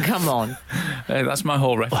impression, come on. Hey, that's my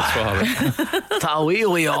whole repertoire. So here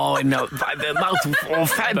we are in the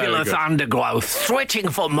most fabulous good. undergrowth, stretching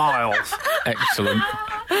for miles. Excellent.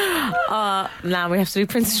 Now we have to do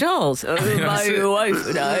Prince Charles. Oh, my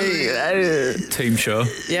wife, no. Team show.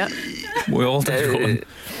 Yeah, We all did one.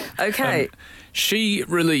 okay. She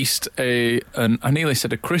released I nearly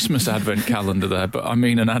said a Christmas advent calendar there, but I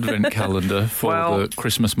mean an advent calendar for the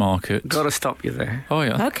Christmas market. Got to stop you there. Oh,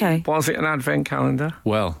 yeah. Okay. Was it an advent calendar?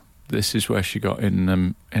 Well, this is where she got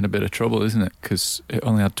in a bit of trouble, isn't it? Because it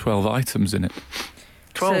only had 12 items in it.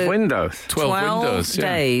 12 So- windows. 12 windows, yeah.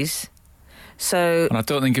 days. So And I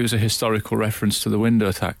don't think it was a historical reference to the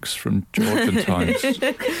window tax from Georgian times.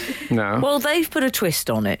 No. well, they've put a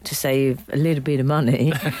twist on it to save a little bit of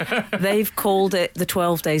money. They've called it the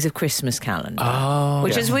 12 Days of Christmas calendar,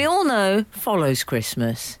 which, as we all know, follows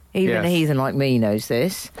Christmas. Even Yes. a heathen like me knows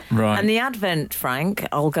this. Right. And the Advent, Frank,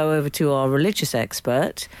 I'll go over to our religious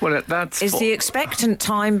expert, Well, that's is the expectant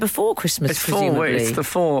time before Christmas, it's 4 presumably. weeks. It's the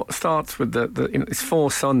 4 starts with it's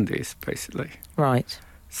 4 Sundays basically. Right.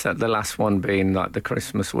 So the last one being like the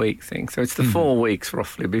Christmas week thing. So it's the 4 weeks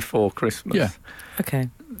roughly before Christmas. Yeah. Okay.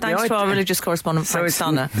 Thanks to idea- our religious correspondent, So Frank it's,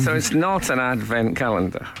 Stunner. so it's not an advent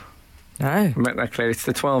calendar. No. Make that clear. It's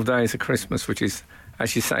the 12 days of Christmas, which is,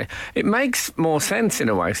 as you say, it makes more sense in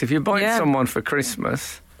a way. So if you buy Yeah. someone for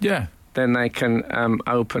Christmas, Yeah. then they can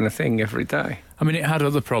open a thing every day. I mean, it had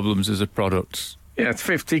other problems as a product. Yeah, it's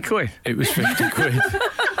 50 quid. It was 50 quid.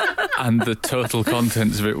 And the total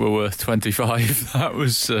contents of it were worth 25. That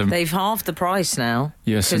was... They've halved the price now.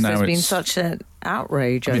 Yes, so Because now there's been it's... such an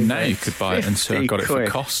outrage I mean, over now it. you could buy it and say I got it for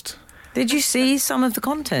 50 cost. Did you see some of the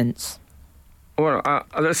contents? Well,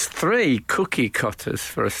 there's 3 cookie cutters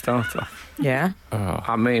for a starter. Yeah.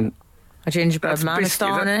 I mean, A gingerbread that's man, a biscuit.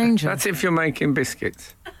 star and an angel. That's if you're making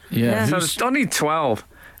biscuits. Yeah. So who's- there's only 12.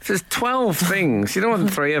 If there's 12 things, you don't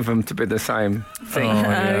want 3 of them to be the same thing. Oh,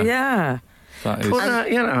 yeah. Oh, yeah. That is... Put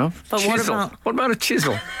a, But what chisel. about- What about a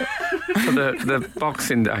chisel for the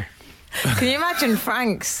Boxing Day? Can you imagine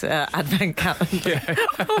Frank's advent calendar?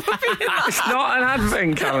 It's not an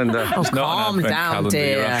advent calendar. Oh, It's not an calm advent down, calendar,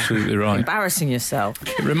 dear. you're absolutely right. Embarrassing yourself.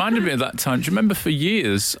 It reminded me of that time. Do you remember for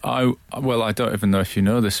years, I don't even know if you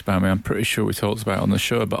know this about me, I'm pretty sure we talked about it on the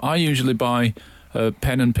show, but I usually buy a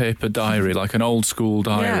pen and paper diary, like an old school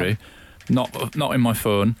diary, not in my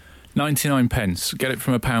phone, 99 pence. Get it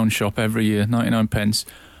from a pound shop every year, 99 pence.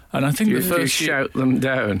 And I think You, the you first year... shout them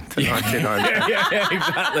down to 99. yeah,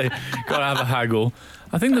 exactly. Got to have a haggle.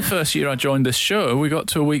 I think the first year I joined this show, we got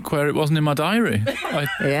to a week where it wasn't in my diary.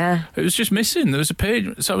 Yeah. It was just missing. There was a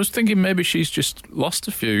page. So I was thinking maybe she's just lost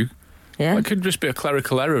a few. Yeah. It could just be a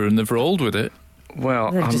clerical error and they've rolled with it.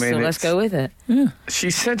 Well, They I just mean, thought, let's go with it.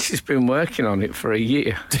 she said she's been working on it for a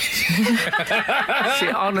year. She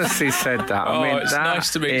honestly said that. I mean, it's that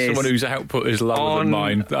nice to meet is someone whose output is lower than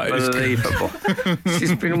mine. That is unbelievable.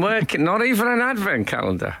 She's been working, not even an advent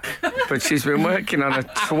calendar, but she's been working on a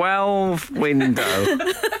 12-window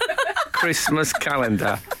Christmas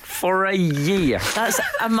calendar for a year. That's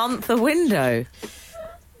a month a window.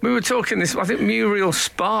 We were talking this, I think Muriel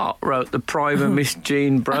Spark wrote The Prime of Miss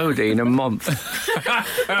Jean Brodie in a month.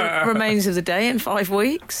 Remains of the day in 5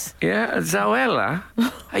 weeks. Yeah, Zoella,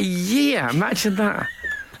 a year, imagine that.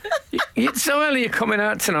 Zoella, you're coming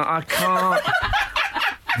out tonight. I can't.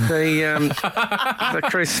 The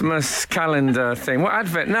Christmas calendar thing. What,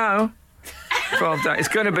 Advent? No. 12 days. It's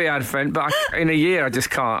going to be Advent, but in a year I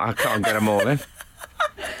can't get them all in.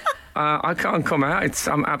 I can't come out.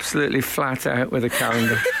 I'm absolutely flat out with a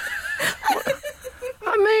calendar.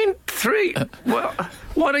 I mean, 3. Well,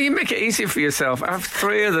 why don't you make it easy for yourself? Have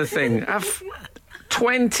 3 of the thing. Have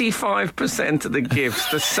 25% of the gifts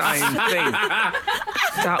the same thing.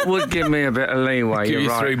 That would give me a bit of leeway. Give You're you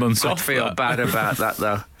right. 3 months I off feel that. bad about that,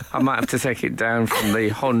 though. I might have to take it down from the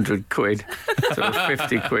 100 quid to the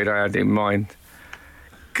 50 quid I had in mind.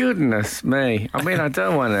 Goodness me. I mean, I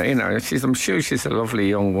don't want to, I'm sure she's a lovely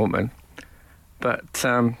young woman. But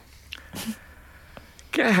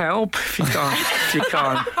get help if you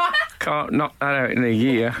can't knock that out in a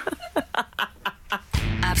year.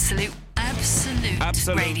 Absolute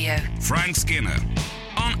Radio. Frank Skinner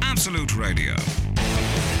on Absolute Radio.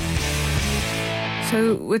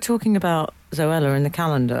 So we're talking about Zoella in the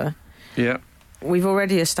calendar. Yeah. We've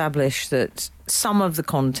already established that some of the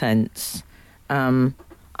contents...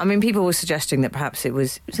 people were suggesting that perhaps it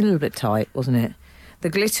was a little bit tight, wasn't it? The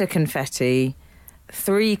glitter confetti,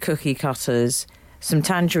 3 cookie cutters, some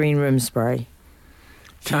tangerine room spray.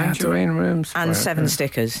 Tangerine room spray. And 7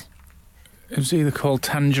 stickers. It was either called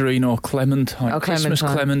tangerine or clementine. Christmas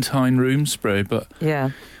clementine room spray, but... Yeah.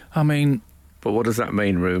 But what does that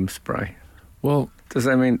mean, room spray? Well... Does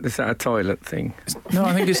that mean, is that a toilet thing? No,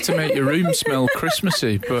 I think it's to make your room smell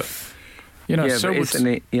Christmassy, but... but isn't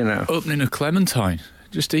it, opening a clementine,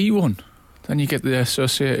 just eat one. Then you get the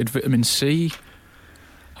associated vitamin C.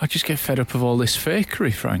 I just get fed up of all this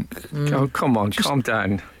fakery, Frank. Oh, come on, calm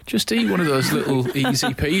down. Just eat one of those little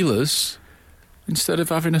easy peelers instead of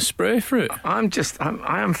having a spray for it. I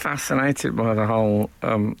am fascinated by the whole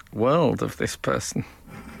world of this person.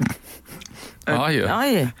 Are you?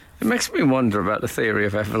 It makes me wonder about the theory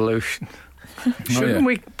of evolution. Shouldn't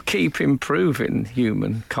we keep improving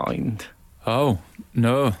humankind? Oh,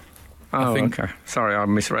 no. Okay. Sorry, I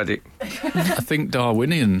misread it. I think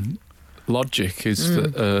Darwinian logic is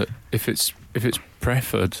that if it's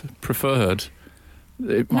preferred,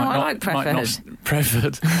 it might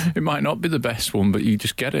not be the best one, but you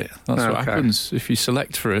just get it. That's what happens. If you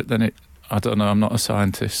select for it, then I don't know. I'm not a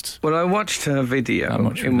scientist. Well, I watched her video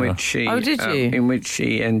in which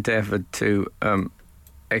she endeavoured to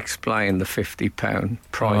explain the £50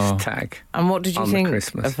 price tag. And what did you think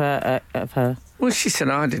of her? Well, she said,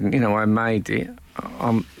 I didn't. I made it.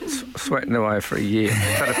 I'm sweating away for a year.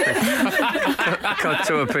 Cut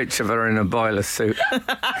to a picture of her in a boiler suit,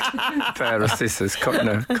 a pair of scissors,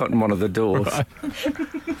 cutting one of the doors,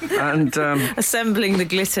 and assembling the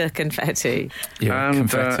glitter confetti. Yeah, and,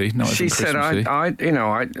 confetti. Not she said,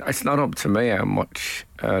 it's not up to me how much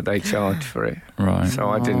they charge for it. Right. So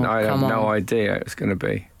I had no idea it was going to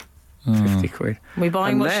be 50 quid. Are we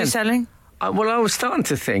buying what she's selling? I was starting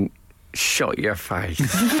to think, shut your face.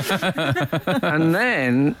 And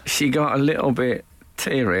then she got a little bit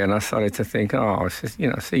teary, and I started to think,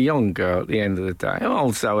 it's a young girl at the end of the day. How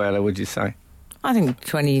old Zoella would you say? I think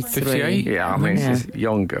 23. 58? Yeah, she's a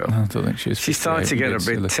young girl. I don't think she's. She started to get a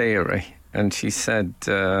bit teary, and she said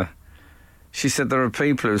there are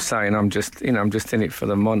people who are saying I'm just in it for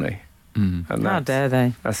the money. And how dare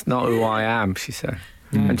they? That's not who I am, she said.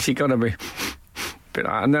 And she got to be.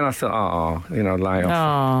 And then I thought, lay off.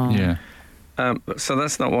 Oh. Yeah. So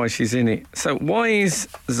that's not why she's in it. So why is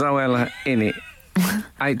Zoella in it?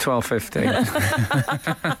 8, 12, 15. What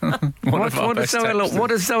does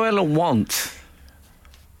Zoella want?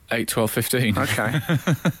 8, 12, 15. Okay.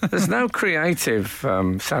 There's no creative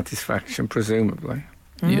satisfaction, presumably.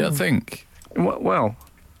 You don't think? Well,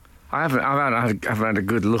 I haven't had a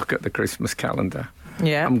good look at the Christmas calendar.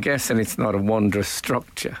 Yeah. I'm guessing it's not a wondrous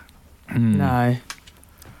structure. No.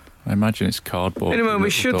 I imagine it's cardboard. Anyway,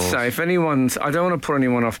 we should say, if anyone's... I don't want to put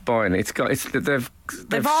anyone off buying it. They've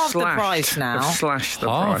halved the price now. They've slashed the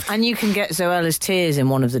price. And you can get Zoella's tears in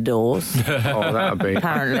one of the doors. That'd be...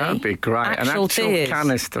 Apparently. That'd be great. Actual An actual tears.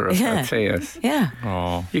 Canister of her tears. Yeah.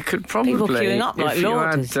 Oh. You could probably... People queuing up like if you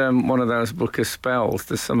lords. had one of those book of spells,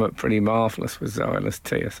 there's something pretty marvellous with Zoella's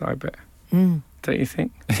tears, I bet. Don't you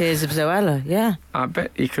think? Tears of Zoella, yeah. I bet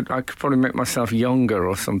I could probably make myself younger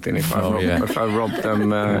or something if I rubbed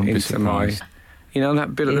them into my...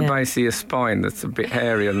 that bit at the base of your spine that's a bit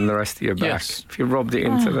hairier than the rest of your back. Yes. If you rubbed it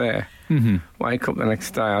into there, wake up the next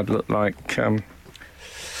day, I'd look like young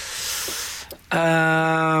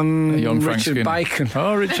Richard Bacon.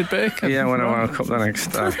 Oh, Richard Bacon. Yeah, when I woke up the next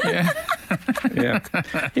day. Yeah.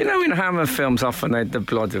 In Hammer films, often they had the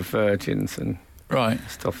blood of virgins and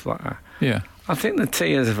stuff like that. Yeah. I think the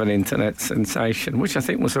tears of an internet sensation, which I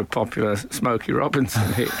think was a popular Smokey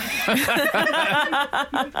Robinson hit.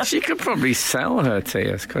 She could probably sell her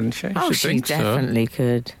tears, couldn't she? Oh, she definitely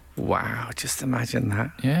could. Wow, just imagine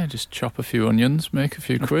that. Yeah, just chop a few onions, make a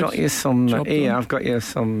few quid. I've got you some... I've got you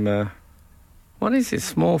some... what is it?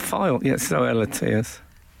 Small file? Yeah, Zoella tears.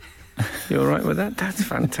 You all right with that? That's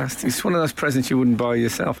fantastic. It's one of those presents you wouldn't buy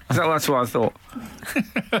yourself. That's what I thought.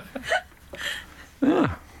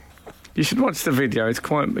 Yeah. You should watch the video.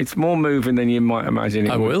 It's more moving than you might imagine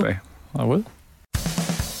it would be. I will.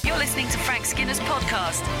 You're listening to Frank Skinner's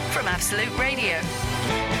podcast from Absolute Radio.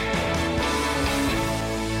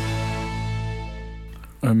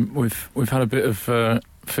 We've had a bit of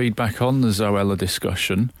feedback on the Zoella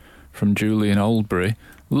discussion from Julie in Oldbury.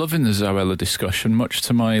 Loving the Zoella discussion, much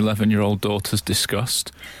to my 11-year-old daughter's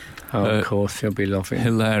disgust. Oh, of course, you'll be loving it.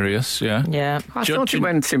 Hilarious, yeah. Yeah. I thought it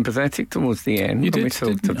went sympathetic towards the end when we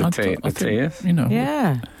talked to the tears. You know,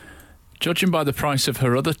 Yeah. judging by the price of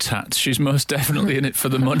her other tats, she's most definitely in it for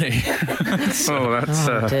the money. Oh,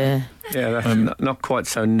 that's Dear. that's not quite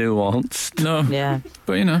so nuanced. No, Yeah.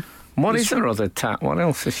 but you know, What is her other tat? What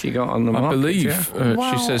else has she got on the I market? believe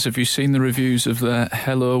Well- she says, have you seen the reviews of their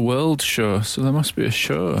Hello World show? So there must be a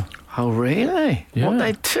show. Oh, really? Yeah. What,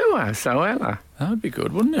 they tour, so Ella? That'd be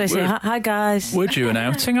good, wouldn't They it? say, hi guys. We're due an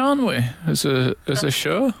outing, aren't we? As a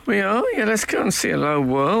show. We are? Yeah, let's go and see Hello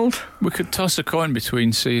World. We could toss a coin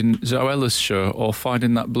between seeing Zoella's show or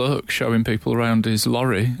finding that bloke showing people around his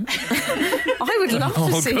lorry. I would love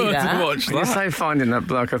to see go that. to watch When you that. say finding that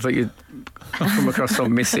bloke, I thought you'd come across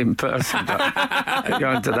some missing person.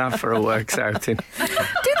 Going to that for a works outing.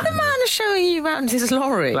 Did the man showing you around his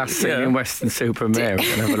lorry? Last thing Yeah. in Western Supermare. We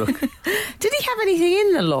can have a look. Did he have anything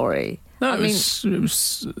in the lorry? No, I it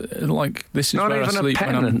was like, this is Not where I even a sleep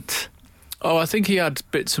when I'm... pennant. Oh, I think he had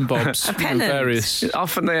bits and bobs. A pennant? Various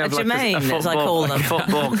Often they have A like Jermaine, as I call them. a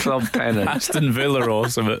football club pennant. Aston Villa or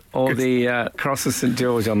something. Or the Cross of St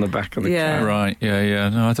George on the back of the Yeah. car. Right, yeah.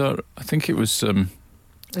 No, I think it was... It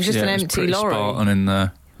was just an it was empty pretty lorry. Spartan in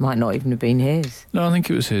there. Might not even have been his. No, I think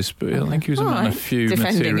it was his, but I think he was a man Alright. of few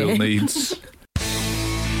Defending material it. needs.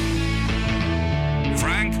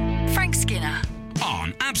 Frank Skinner.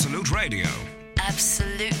 On Absolute Radio.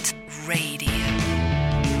 Absolute Radio.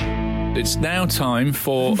 It's now time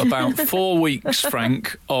for about 4 weeks,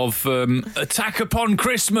 Frank, of Attack Upon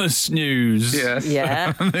Christmas news. Yes.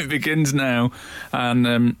 Yeah. It begins now,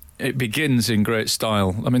 and it begins in great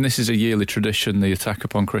style. I mean, this is a yearly tradition, the Attack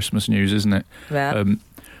Upon Christmas news, isn't it? Yeah.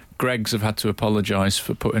 Greggs have had to apologise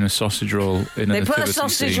for putting a sausage roll in a They put a nativity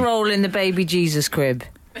sausage scene, roll in the baby Jesus crib.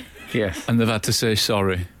 Yes. and they've had to say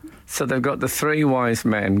sorry. So they've got the three wise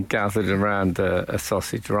men gathered around a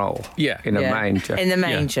sausage roll. Yeah. In a Yeah. manger. In the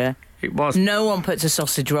manger. It was No one puts a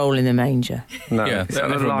sausage roll in the manger. no. Yeah, It's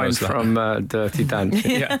on a everyone line knows that. from Dirty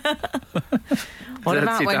Dancing. Yeah. What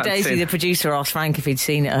about Dirty when Daisy, Dancing. the producer, asked Frank if he'd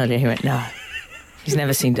seen it earlier? He went, no. He's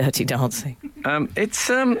never seen Dirty Dancing. It's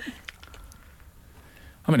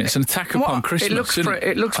I mean, it's an attack upon What? Christmas. it looks isn't it?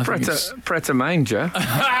 it looks I think it's- Preta Manger.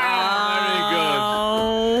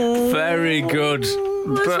 Oh. Very good.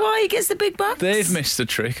 That's But- why he gets the big bucks. They've missed the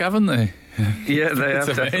trick, haven't they? Yeah, they It's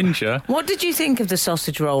have a to. manger. What did you think of the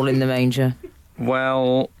sausage roll in the manger?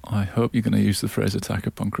 Well, I hope you're going to use the phrase "attack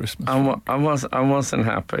upon Christmas." I wasn't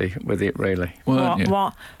happy with it really. weren't you?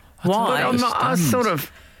 What? But Why? I'm not. I understand. sort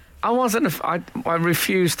of. I wasn't. I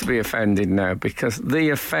refuse to be offended now because the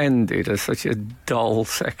offended are such a dull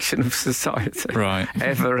section of society. Right.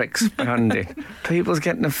 Ever expanding. People's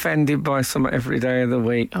getting offended by something every day of the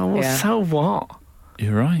week. Oh, well, Yeah. so what?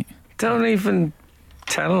 You're right. Don't even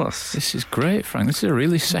tell us. This is great, Frank. This is a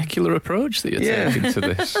really secular approach that you're Yeah. taking to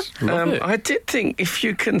this. Love it. I did think if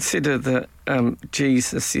you consider that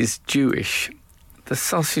Jesus is Jewish, the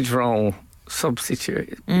sausage roll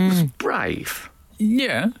substitute was brave.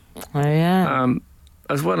 Yeah, Oh, yeah.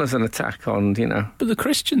 As well as an attack on, but the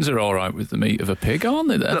Christians are all right with the meat of a pig, aren't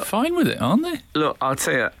they? They're fine with it, aren't they? Look, I'll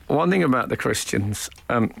tell you one thing about the Christians.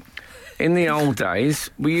 In the old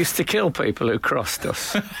days, we used to kill people who crossed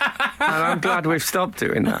us. And I'm glad we've stopped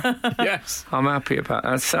doing that. Yes. I'm happy about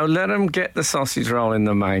that. So let them get the sausage roll in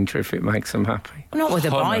the manger if it makes them happy. Not with a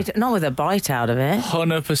Honor. bite. Not with a bite out of it.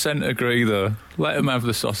 100% agree, though. Let them have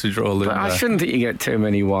the sausage roll in But I there. shouldn't think you get too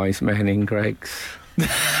many wise men in Greggs.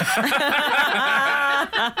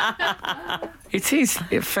 It is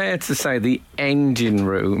fair to say the engine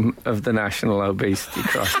room of the National Obesity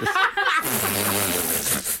Crisis.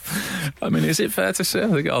 I mean, is it fair to say? I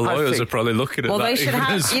think our lawyers think- are probably looking at Well, that. they should even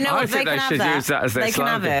have. as- You know I what? They think can they have should that. use that as their They can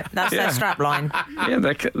have slogan. it. That's Yeah. their strap line. Yeah,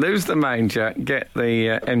 they could lose the manger, get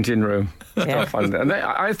the engine room. Yeah. Stuff on there. And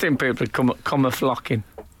I think people would come a flocking.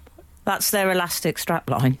 That's their elastic strap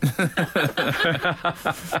line.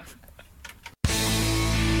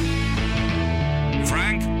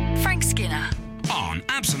 Frank Skinner. On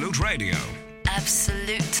Absolute Radio.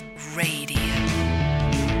 Absolute Radio.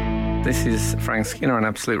 This is Frank Skinner on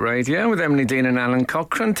Absolute Radio with Emily Dean and Alan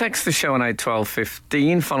Cochrane. Text the show on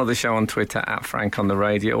 81215. Follow the show on Twitter at Frank on the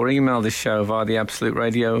Radio or email the show via the Absolute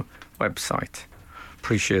Radio website.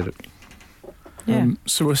 Appreciate it. Yeah.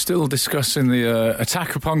 So we're still discussing the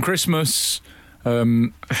attack upon Christmas.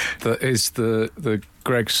 That is the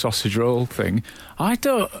Greggs sausage roll thing. I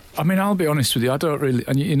mean, I'll be honest with you. I don't really,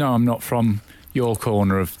 and you know, I'm not from your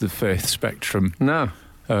corner of the faith spectrum. No.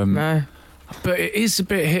 No. But it is a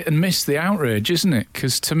bit hit and miss, the outrage, isn't it?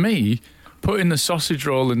 Because to me, putting the sausage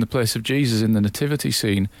roll in the place of Jesus in the nativity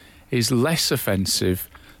scene is less offensive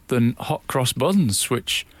than hot cross buns,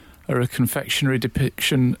 which are a confectionery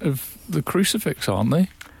depiction of the crucifix, aren't they?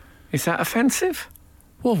 Is that offensive?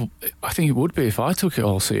 Well, I think it would be if I took it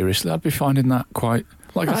all seriously. I'd be finding that quite...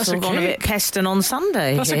 Like, That's that's a all gone a bit cake. Peston on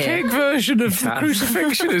Sunday. That's a here. cake version of the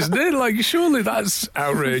crucifixion, isn't it? Like, surely that's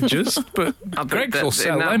outrageous. But Greg's will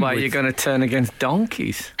sell in that them way, with- you're going to turn against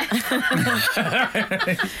donkeys.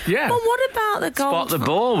 Yeah. Well, what about the gold? Spot the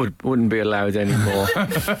ball wouldn't be allowed anymore.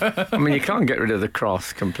 I mean, you can't get rid of the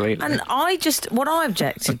cross completely. And what I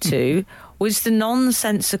objected to was the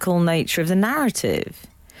nonsensical nature of the narrative.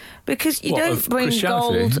 Because you What, don't of bring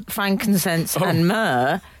Christianity? gold, frankincense and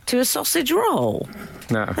myrrh to a sausage roll.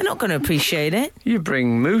 No. They're not going to appreciate it. You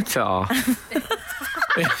bring mutar.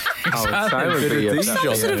 Exactly. would be Bit of a- Some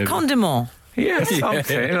Dijon sort of there. condiment. Yeah,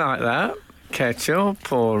 something like that.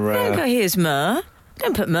 Ketchup or... Don't go, here's myrrh.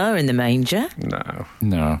 Don't put myrrh in the manger. no.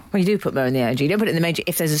 No. Well, you do put myrrh in the manger. You don't put it in the manger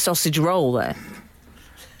if there's a sausage roll there.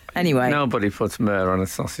 Anyway. Nobody puts myrrh on a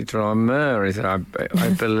sausage roll. Myrrh is, I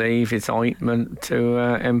believe, it's ointment to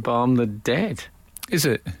embalm the dead. Is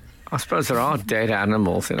it? I suppose there are dead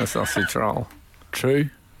animals in a sausage roll. True.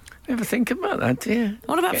 Never think about that, do you?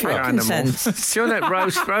 What about Get your frankincense? animals. Sure, that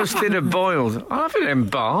roasted or boiled. I'll have it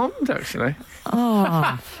embalmed, actually.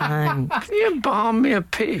 Oh, thanks. Can you embalm me a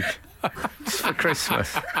pig? Just for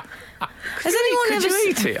Christmas. Has anyone Could ever you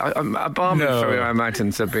eat it? A balmy No. food, I imagine,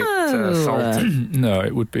 is a bit Oh, salty. No,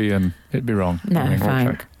 it would be. It'd be wrong. No, I think.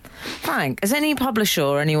 Frank. Frank, has any publisher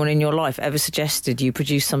or anyone in your life ever suggested you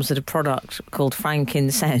produce some sort of product called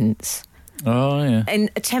frankincense Oh yeah. and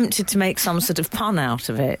attempted to make some sort of pun out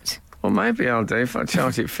of it? Well, maybe I'll do if I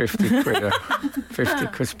charge it 50 quid. 50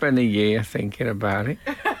 quid. Spend a year thinking about it.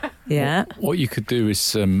 Yeah. What you could do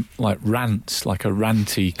is like rants, like a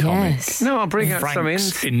ranty comic. Yes. No, I'll bring out some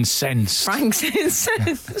Frank's incensed. Frank's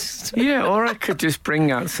incense. Yeah, or I could just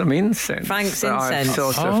bring out some incense. Frank's that I've incense.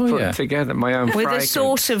 sort of Oh, put yeah. together, my own With fragrance. a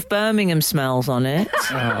sort of Birmingham smells on it.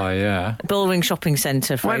 Oh yeah. Bullring Shopping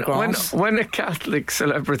Centre fragrance. When a Catholic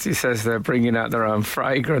celebrity says they're bringing out their own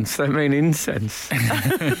fragrance, they mean incense,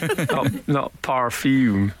 not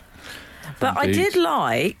perfume. But I Indeed. did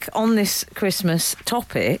like, on this Christmas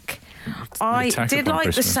topic, I attack did upon like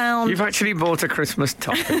the Christmas. sound... You've actually bought a Christmas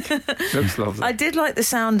topic. Looks lovely. I did like the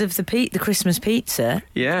sound of the Christmas pizza.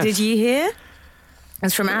 Yes. Did you hear?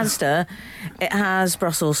 It's from Asda. It has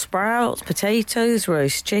Brussels sprouts, potatoes,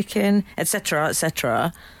 roast chicken, etc.,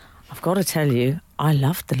 etc. I've got to tell you, I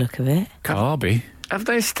loved the look of it. Carby. Have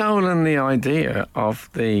they stolen the idea of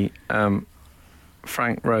the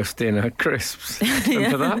Frank roast dinner crisps?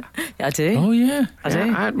 Remember that? I do. Oh yeah. I do. I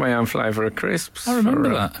had my own flavour of crisps. I remember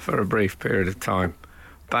for, that. for a brief period of time,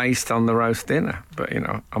 based on the roast dinner. But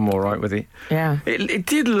I'm all right with it. Yeah. It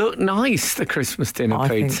did look nice, the Christmas dinner I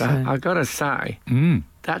think pizza. so. I gotta say,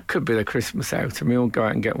 that could be the Christmas out, and we all go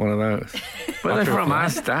out and get one of those. Well, they're from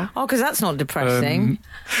Asda. Oh, because that's not depressing.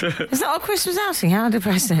 Is that our Christmas outing? How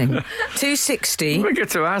depressing. $2.60 We get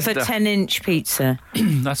to for Asda. 10-inch pizza.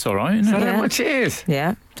 That's all right, isn't Is it? that Yeah. how much it is?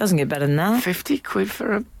 Yeah, doesn't get better than that. 50 quid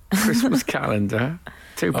for a Christmas calendar.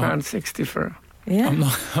 £2.60 for a...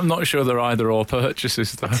 Yeah. I'm not sure they're either or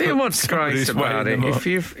purchases. Though. See what's great Somebody's about it. weighing them up.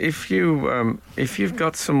 If you've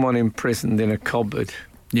got someone imprisoned in a cupboard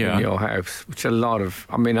Yeah. in your house, which a lot of,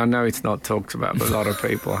 I mean, I know it's not talked about, but a lot of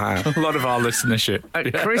people have. A lot of our listenership.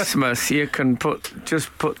 At Christmas, you can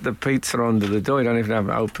just put the pizza under the door. You don't even have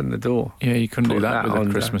to open the door. Yeah, you couldn't Put do that that with a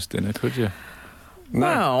on Christmas dinner, could you?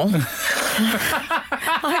 Well,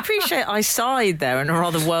 I appreciate I sighed there in a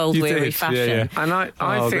rather world-weary did, fashion. yeah. And I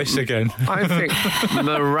Oh, think this again. I think Preston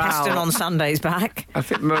morale. on Sunday's back. I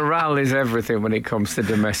think morale is everything when it comes to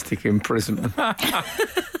domestic imprisonment.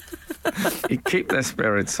 You keep their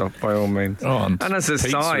spirits up by all means. Oh, And as a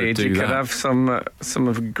pizza would side, do you could that. have some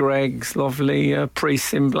of Greg's lovely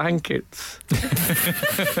pre-sim blankets.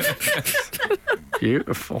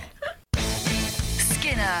 Beautiful.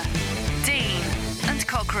 Skinner, Dean, and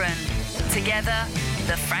Cochrane. Together,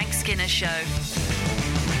 The Frank Skinner Show.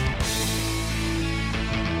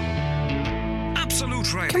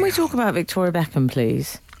 Absolute Radio. Can we talk about Victoria Beckham,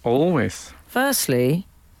 please? Always. Firstly,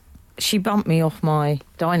 she bumped me off my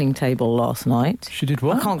dining table last night. She did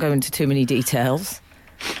what? I can't go into too many details,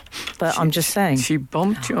 but I'm just saying. She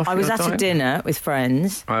bumped you off I was your at a dining- dinner with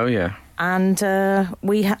friends, Oh, yeah. and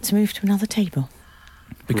we had to move to another table.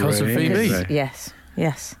 Because of Really? Phoebe. Because-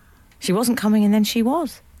 Yes. She wasn't coming, and then she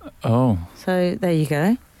was. Oh, So there you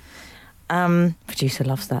go. Producer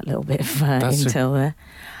loves that little bit of That's a- intel there.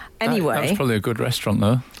 Anyway, that was probably a good restaurant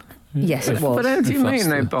though. yes, it was. But how do you If that's mean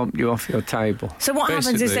they the- bumped you off your table? So what happens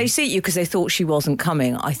is Basically- they seat you because they thought she wasn't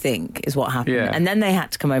coming, I think, is what happened. Yeah. And then they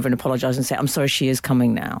had to come over and apologise and say, I'm sorry, she is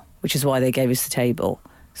coming now, which is why they gave us the table.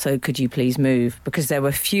 so could you please move? Because there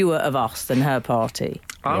were fewer of us than her party.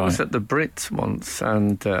 I was at the Brits once,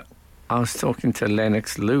 and I was talking to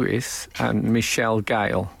Lennox Lewis and Michelle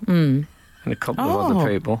Gale and a couple of other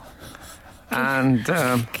people. And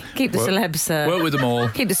Keep the celebs... Work with them all.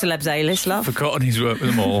 Keep the celebs A-list, love. Forgotten he's worked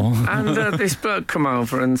with them all. and this bloke come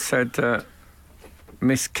over and said,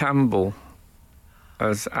 Miss Campbell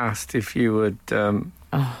has asked if you would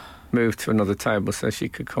move to another table so she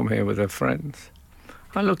could come here with her friends.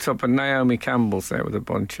 I looked up and Naomi Campbell's there with a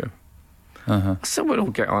bunch of... I said, we'll all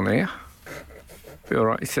get on here. Be all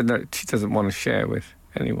right. He said, no, she doesn't want to share with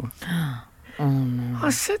anyone. Oh, no. I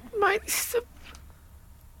said, mate, it's the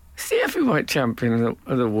heavyweight champion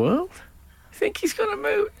of the world. You think he's going to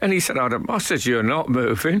move? And he said, I said, you're not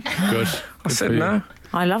moving. Good. I said, no.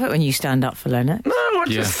 I love it when you stand up for Lennox. No, I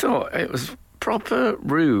just thought it was proper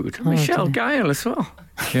rude. Michelle Gale as well.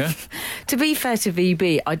 Yeah. To be fair to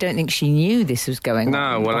VB, I don't think she knew this was going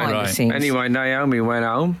on. No, well, anyway, Naomi went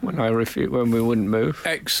home when we wouldn't move.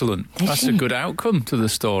 Excellent. That's a good outcome to the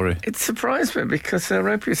story. It surprised me because her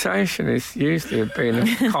reputation is usually of being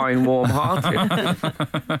a kind,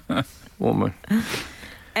 warm-hearted woman.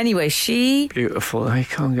 Anyway, she... Beautiful, you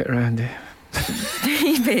can't get around it.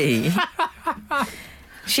 VB...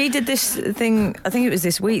 She did this thing, I think it was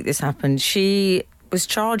this week this happened. She was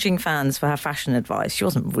charging fans for her fashion advice. She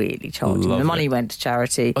wasn't really charging. The money went to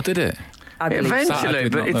charity. Oh, did it? I believe Eventually,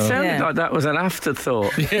 but it sounded like that was an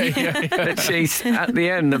afterthought. Yeah. That she's, at the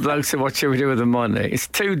end, the bloke said, what should we do with the money? It's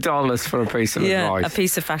 $2 for a piece of advice. a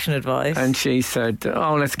piece of fashion advice. And she said,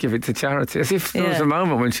 oh, let's give it to charity. As if there was a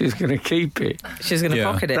moment when she was going to keep it. She was going to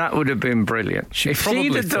pocket it. That would have been brilliant. If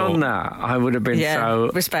she'd have done that, I would have been so...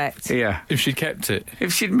 respect. Yeah. If she'd kept it.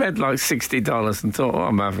 If she'd made like $60 and thought, oh,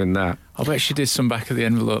 I'm having that. I bet she did some back of the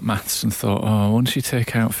envelope maths and thought, once you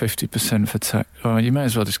take out 50% for tax, you may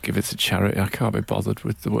as well just give it to charity. I can't be bothered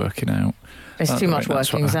with the working out. It's too much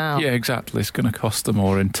workings out. Yeah, exactly. It's going to cost them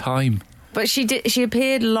more in time. But she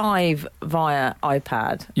appeared live via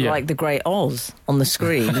iPad, like the Great Oz on the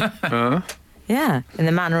screen. Yeah, in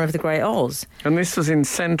the manner of the Great Oz. And this was in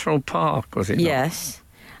Central Park, was it not? Yes.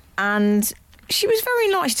 And... she was very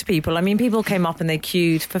nice to people. I mean, people came up and they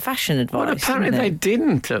queued for fashion advice. Well, apparently they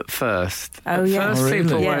didn't at first. Oh, at first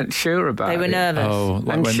people weren't sure about it. They were nervous. Oh,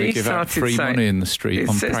 like and when they give out free money in the street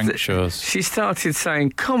on prank shows. She started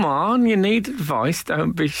saying, come on, you need advice,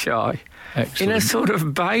 don't be shy. Excellent. In a sort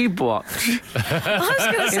of babe watch. I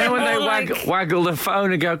was going to say, when they waggle the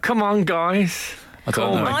phone and go, come on, guys. I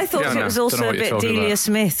don't know. I thought it was also a bit Delia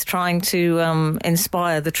Smith trying to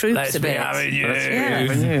inspire the troops a bit.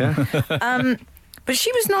 Yeah. But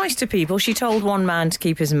she was nice to people. She told one man to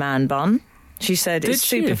keep his man bun. She said it's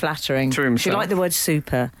super flattering. To himself. She liked the word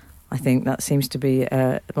super. I think that seems to be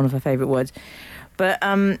one of her favourite words. But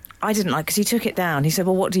I didn't like, because he took it down. He said,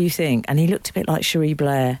 well, what do you think? And he looked a bit like Cherie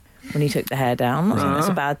Blair when he took the hair down. I'm not saying that's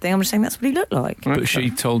a bad thing. I'm just saying that's what he looked like. But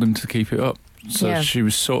she told him to keep it up. So she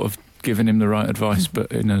was sort of giving him the right advice,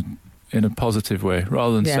 but in a positive way.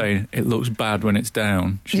 Rather than saying, it looks bad when it's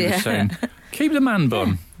down, she was saying, keep the man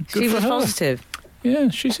bun. Good she for was her. positive. Yeah,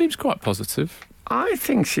 she seems quite positive. I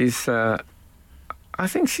think she's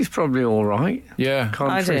probably all right. Yeah.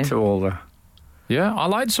 Contrary to all the... Yeah, I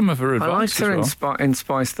liked some of her advice. I liked her in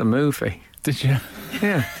Spice the Movie. Did you?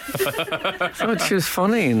 Yeah. I thought she was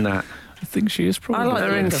funny in that. I think she is probably. I like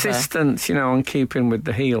her insistence, on keeping with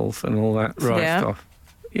the heels and all that sort of stuff.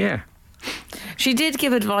 Yeah. She did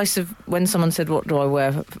give advice of when someone said, what do I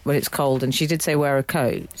wear when it's cold? And she did say, wear a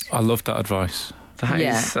coat. I loved that advice.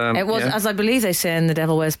 It was, as I believe they say in The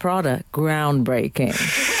Devil Wears Prada, groundbreaking.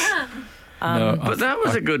 But that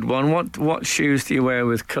was a good one. What shoes do you wear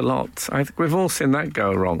with culottes? I think we've all seen that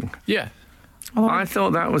go wrong. Yeah. I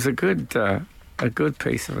thought that was a good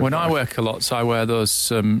piece of advice. When I wear culottes, I wear those,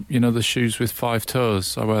 the shoes with 5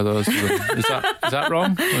 toes. I wear those. Is that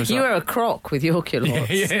wrong? You wear a croc with your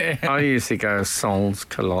culottes. Yeah. I usually go sans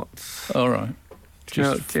culottes. All right.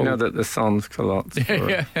 Do you know that the sans culottes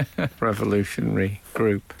were a revolutionary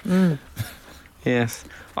group? Yes.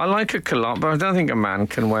 I like a culotte, but I don't think a man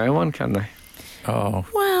can wear one, can they? Oh,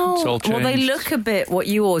 well, they look a bit what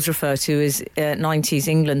you always refer to as 90s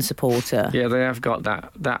England supporter. Yeah, they have got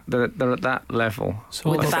that. They're at that level.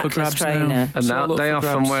 With the backless trainer. And they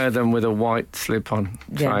often wear them with a white slip-on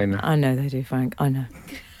trainer. I know they do, Frank. I know.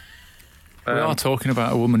 We are talking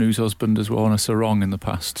about a woman whose husband has worn a sarong in the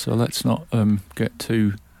past, so let's not get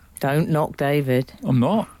too... Don't knock David. I'm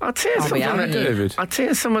not. I'll tell you something, David. I'll tell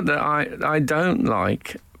you something that I don't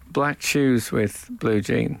like. Black shoes with blue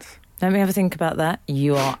jeans. Let me have a think about that.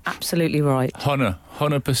 You are absolutely right.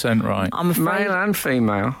 100% right. I'm afraid... Male and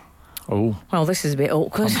female. Oh, Well, this is a bit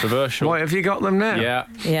awkward. controversial. Why, have you got them now? Yeah.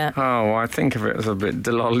 Yeah, Oh, I think of it as a bit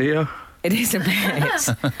Delolio. it is a bit.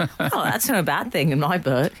 Well, that's not a bad thing in my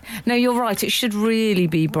book. No, you're right. It should really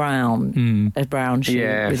be brown. A brown shoe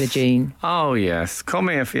Yes. with a jean. Oh, yes. Come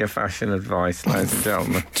here for your fashion advice, ladies and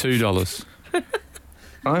gentlemen. $2.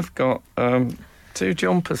 I've got 2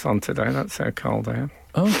 jumpers on today. That's how cold I am.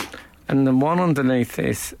 Oh. And the one underneath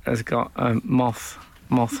this has got moth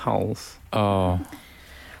holes. Oh.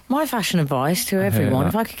 My fashion advice to everyone, that.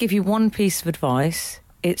 if I could give you one piece of advice,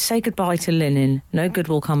 it's say goodbye to linen. No good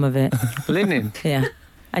will come of it. Linen. Yeah.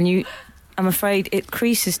 And I'm afraid it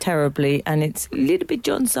creases terribly and it's a little bit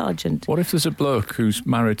John Sargent. What if there's a bloke who's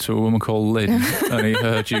married to a woman called Lynn and he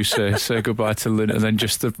heard you say goodbye to Lynn and then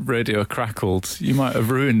just the radio crackled? You might have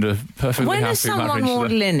ruined a perfectly When happy has someone marriage. worn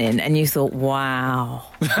there. linen and you thought, wow,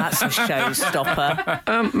 that's a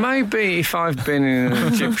showstopper? Maybe if I've been in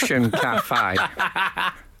an Egyptian cafe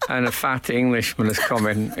and a fat Englishman has come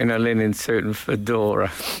in a linen suit and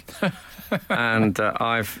fedora, and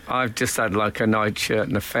I've just had like a nightshirt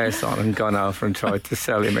and a fez on and gone over and tried to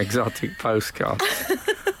sell him exotic postcards.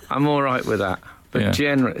 I'm all right with that. But Yeah.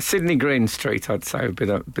 generally, Sydney Greenstreet, I'd say, would be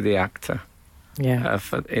the actor Yeah.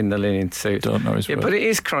 in the linen suit. Don't know his Yeah, work. but it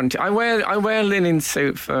is crunchy. I wear linen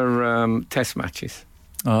suit for test matches.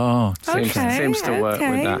 Oh, Seems to work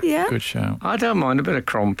with that. Yeah. good shout. I don't mind a bit of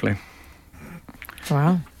crumpling,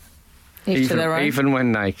 Wow. Each to their own. even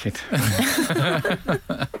when naked.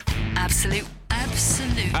 Absolute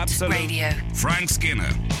Radio. Frank Skinner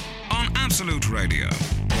on Absolute Radio.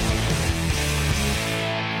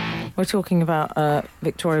 We're talking about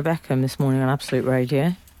Victoria Beckham this morning on Absolute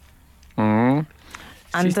Radio. Mm.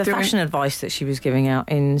 And She's the doing- fashion advice that she was giving out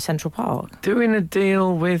in Central Park. Doing a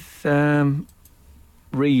deal with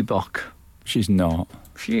Reebok. She's not.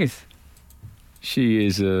 She is. She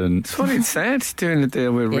isn't. That's what it said. She's doing a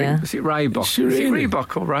deal with Yeah. Reebok. Is it Reebok? Is she Is it really?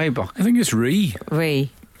 Reebok or Reebok? I think it's Ree,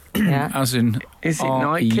 Yeah. as in Is it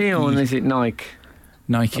R-E-E. Nike or is it Nike?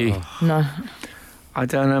 Nike. No. I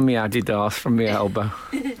don't know me Adidas from my elbow.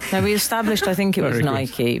 No, we established, I think it was Very good.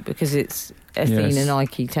 Nike because it's Athena Yes.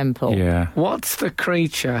 Nike Temple. Yeah. What's the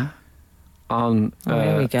creature on... Oh,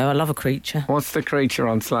 here we go. I love a creature. What's the creature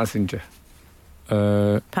on Slazenger?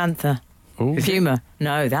 Panther. Oh. Puma.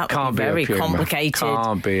 No, that would Can't be be very a puma. complicated.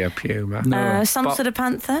 Can't be a puma. No. Some sort of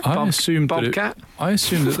panther? I assumed that Bobcat? I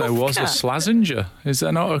assumed that there was a Bobcat. Slazenger. Is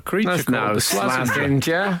there not a creature There's called no the Slazenger?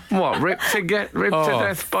 Slazenger. What, ripped to Oh.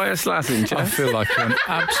 death by a I Slazenger? feel like an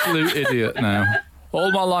absolute idiot now.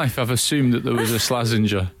 All my life I've assumed that there was a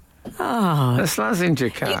Slazenger. Ah. A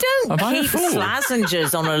Slazenger cat. You don't Am I a keep fool?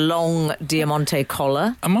 Slazengers on a long Diamante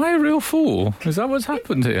collar. Am I a real fool? Is that what's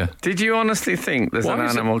happened here? Did you honestly think there's Why an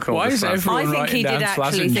is it- animal called why a is Slazenger? everyone- I think writing he did down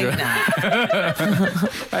actually Slazenger. think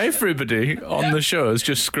that. Everybody on the show has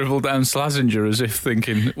just scribbled down Slazenger as if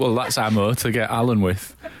thinking, well, that's ammo to get Alun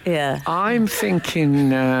with. Yeah. I'm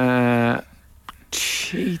thinking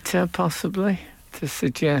cheetah, possibly, to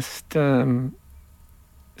suggest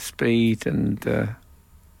speed and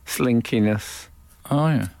slinkiness. Oh,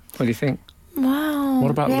 yeah. What do you think? Wow.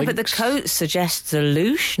 What about Yeah, but the lynx? coat suggests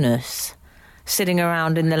alooshness. Sitting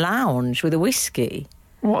around in the lounge with a whiskey.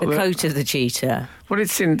 What? The coat of the cheetah. Well,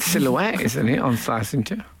 it's in silhouette, isn't it, on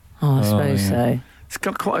Slazenger? Oh, I suppose yeah. so. It's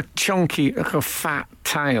got quite a chunky, like a fat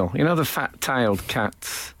tail. You know the fat-tailed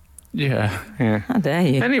cats? Yeah. Yeah. How dare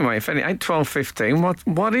you? Anyway, if any, 8, 12, 15,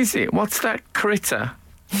 what is it? What's that critter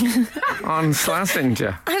on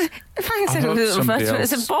Slazenger? Frank I said it hope was the somebody first one.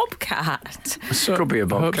 It's else- a bobcat. So, Could be a I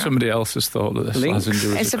hope bobcat. somebody else has thought that the Lynx?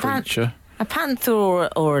 Slazenger It's is a a pan- creature. A panther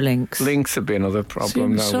or a lynx? Lynx would be another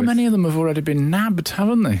problem, though. So with- many of them have already been nabbed,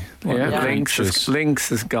 haven't they? Like Yeah, the Lynx creatures.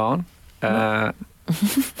 has gone.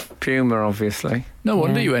 Puma, obviously. No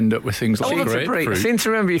wonder Yeah. you end up with things like Cheetah briefs. I grapefruit. seem to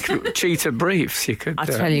remember you could, cheetah briefs you could I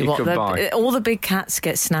tell you what, could buy. all the big cats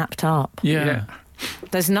get snapped up. Yeah.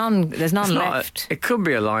 There's none It's not left. it could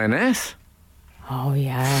be a lioness. Oh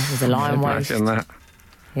yeah, with a lion waist. Imagine that.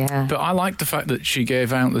 Yeah. But I like the fact that she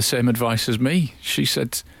gave out the same advice as me. She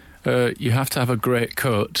said, you have to have a great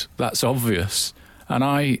coat. That's obvious. And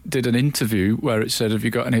I did an interview where it said, have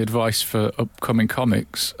you got any advice for upcoming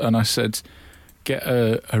comics? And I said, get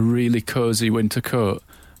a really cosy winter coat.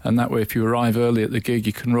 And that way, if you arrive early at the gig,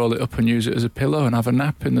 you can roll it up and use it as a pillow and have a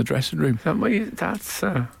nap in the dressing room. That's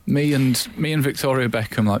Me and Victoria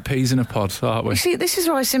Beckham, like peas in a pod, aren't we? You see, this is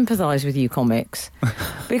where I sympathise with you comics.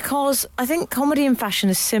 Because I think comedy and fashion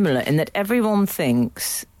is similar in that everyone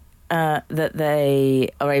thinks that they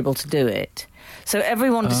are able to do it. So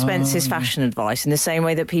everyone dispenses fashion advice in the same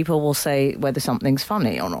way that people will say whether something's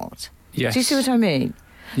funny or not. Yes. Do you see what I mean?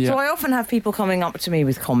 Yeah. So I often have people coming up to me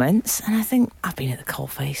with comments, and I think, I've been at the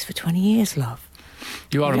coalface for 20 years, love.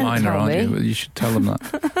 You are a Don't minor, tell aren't me. you? Well, you should tell them that.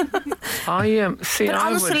 But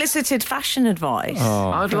unsolicited fashion advice.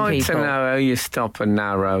 I'd from like to people. know how you stop a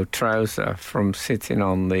narrow trouser from sitting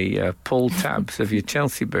on the pull tabs of your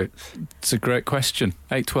Chelsea boots. It's a great question.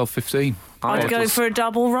 8, 12, 15. I'd go for a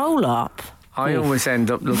double roll-up. I always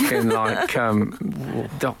end up looking like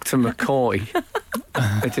Dr. McCoy.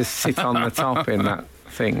 I just sit on the top in that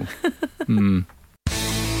thing.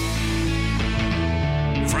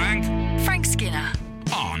 Frank Skinner.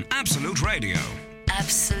 On Absolute Radio.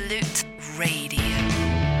 Absolute Radio.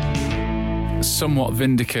 Somewhat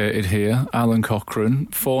vindicated here. Alan Cochrane,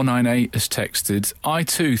 498, has texted, I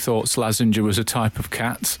too thought Slazenger was a type of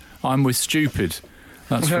cat. I'm with stupid.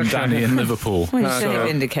 That's from Danny in Liverpool. Well, you said it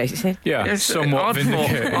vindicated. Yeah, Yes, somewhat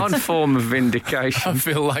vindicated. Odd form of vindication. I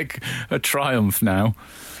feel like a triumph now.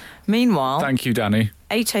 Meanwhile, Thank you, Danny.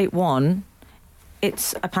 881,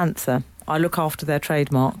 it's a panther. I look after their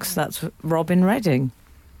trademarks. That's Robin Redding.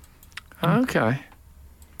 Okay.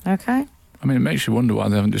 Okay. I mean, it makes you wonder why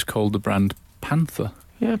they haven't just called the brand Panther.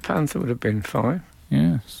 Yeah, Panther would have been fine.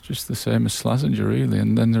 Yeah, it's just the same as Slazenger, really,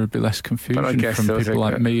 and then there would be less confusion guess from there was people a-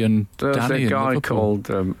 like me and There was Danny a in guy Liverpool.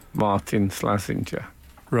 called Martin Slazenger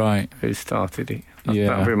Right, who started it. Yeah.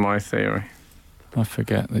 That would be my theory. I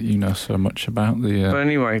forget that you know so much about the... But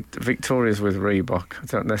anyway, Victoria's with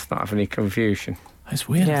Reebok. Let's not have any confusion. It's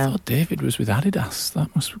weird, Yeah. I thought David was with Adidas.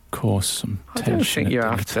 That must cause some I tension. don't think at you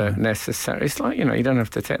dinner have to time. necessarily. It's like, you don't have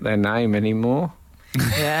to take their name anymore.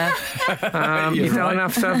 Yeah. You You're don't right.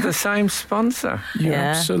 have to have the same sponsor. You're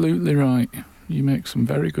Yeah. absolutely right. You make some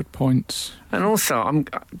very good points. And also,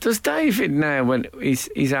 does David now, when his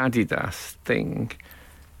Adidas thing,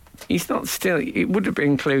 he's not still. It would have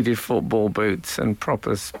included football boots and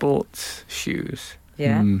proper sports shoes,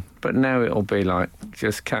 Yeah. but now it'll be like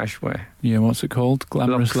just cashwear. Yeah, what's it called?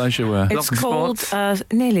 Glamorous Lux. leisure wear. It's Lux called, Sports.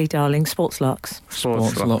 nearly, darling, Sports Lux.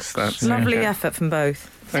 Sports Lux. locks. That's Yeah. Lovely okay. effort from both.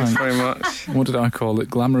 Thanks very much. What did I call it?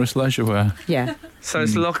 Glamorous leisure wear. Yeah. So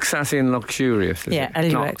it's Lux as in luxurious, is Yeah, it?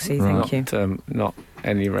 L-U-X-E, Not- thank you. Not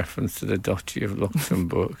any reference to the Duchy of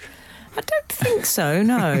Luxembourg. I don't think so,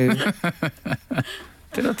 no.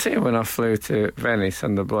 Did I tell you when I flew to Venice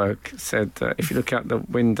and the bloke said, if you look out the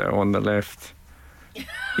window on the left,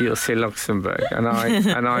 you'll see Luxembourg, and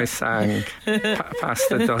I sang past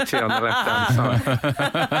the Duchy on the left-hand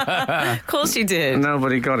side. Of course you did. And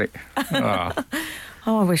nobody got it. Ah,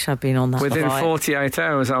 Oh, I wish I'd been on that Within flight. 48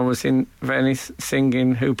 hours, I was in Venice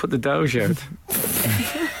singing "Who Put the Doge Out."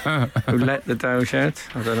 Who let the Doge out?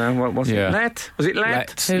 I don't know. What was Yeah. it? Let? Was it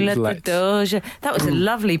let? Who let Let. the Doge? That was a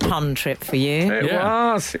lovely pun trip for you. It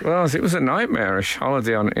Yeah. was. It was. It was a nightmarish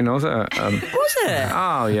holiday in other. Was it?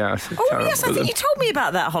 Oh yes. Oh, yes, I think you told me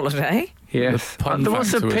about that holiday. Yes. The pun There was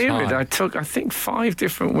a factor was period high. I took, I think, 5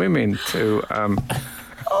 different women to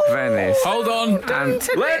Venice. hold on. And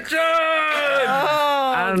legend!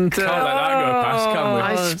 And Can't let that go past, can we?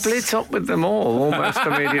 I split up with them all almost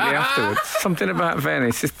immediately afterwards. Something about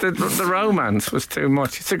Venice. The romance was too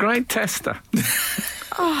much. It's a great tester.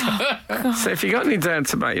 So if you got any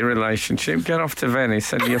doubts about your relationship, get off to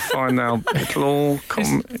Venice and you'll find it'll all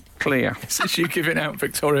come clear. Is this you giving out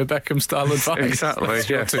Victoria Beckham style advice? Exactly, That's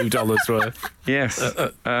your yeah. $2 worth. Yes.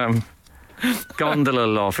 Gondola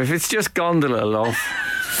love. If it's just gondola love,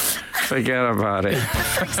 forget about it.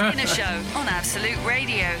 Frank Skinner Show on Absolute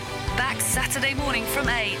Radio. Back Saturday morning from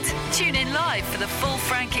 8. Tune in live for the full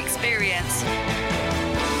Frank experience.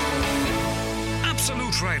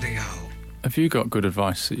 Absolute Radio. Have you got good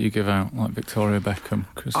advice that you give out, like Victoria Beckham?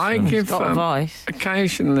 'Cause, I give Got advice.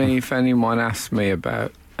 occasionally, if anyone asks me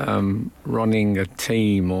about running a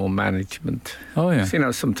team or management. Oh, yeah.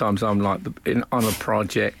 So, sometimes I'm like on a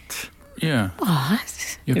project. Yeah.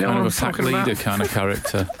 What? You're You know kind what of a I'm pack talking leader about? kind of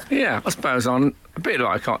character. Yeah, I suppose on a bit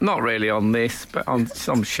like not really on this, but on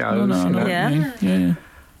some shows. Oh, no, you know. Yeah. Yeah.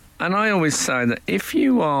 And I always say that if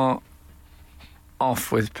you are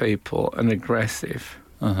off with people and aggressive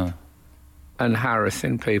Uh-huh. and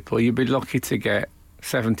harassing people, you'd be lucky to get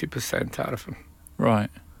 70% out of them. Right.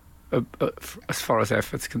 As far as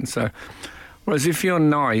effort's concerned. Whereas if you're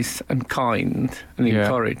nice and kind and Yeah.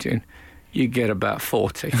 encouraging, you get about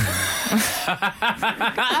 40.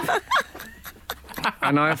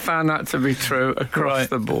 And I found that to be true across Right.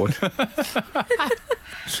 the board.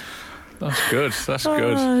 That's good. That's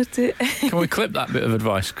good. Oh, dear. Can we clip that bit of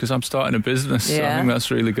advice? Because I'm starting a business. So I Yeah. think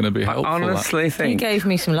that's really going to be I helpful. that. honestly He think gave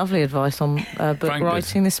me some lovely advice on book Frank did.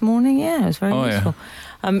 writing this morning. Yeah, it was very Oh, yeah. useful.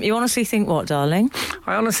 You honestly think what, darling?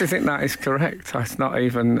 that is correct. It's not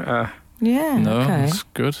even. Yeah. No, Okay. that's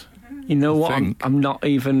good. You know what? Think. I'm not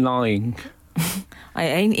even lying. I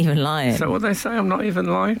ain't even lying. Is that what they say? I'm not even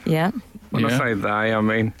lying? Yeah. When I Yeah. say they, I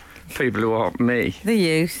mean people who aren't me. The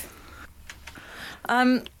youth.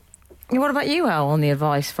 What about you, Al, on the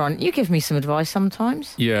advice front? You give me some advice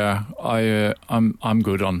sometimes. Yeah, I'm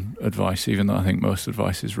good on advice, even though I think most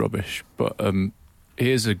advice is rubbish. But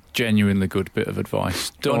here's a genuinely good bit of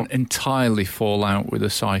advice: don't entirely fall out with a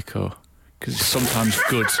psycho, because it's sometimes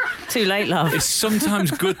good. Too late, love. It's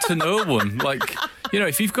sometimes good to know one. Like, you know,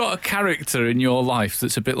 if you've got a character in your life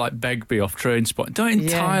that's a bit like Begbie off Trainspotting, don't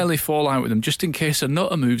entirely fall out with them, just in case a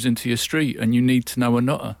nutter moves into your street and you need to know a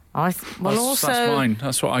nutter. That's That's mine.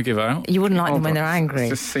 That's what I give out. You wouldn't like them Hold when on. they're angry.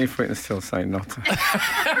 Let's just see if we can still say not.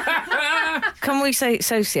 Can we say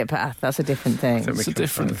sociopath? That's a different thing. So we It's a can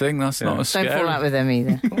different say- thing. That's not a Don't scary. fall out with them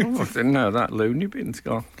either. Oh, I didn't know that. Loony bin's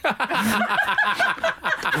gone.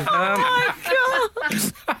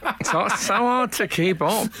 It's so hard to keep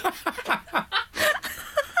up.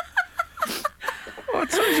 I'll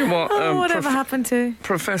tell you what. Whatever happened to?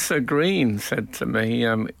 Professor Green said to me,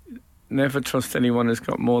 never trust anyone who's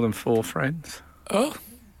got more than 4 friends. Oh,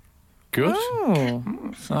 good. Oh,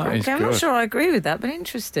 That is okay, I'm good. not sure I agree with that, but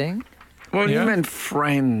interesting. Well, Yeah. you meant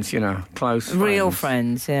friends, close friends. Real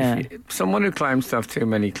friends, yeah. Someone who claims to have too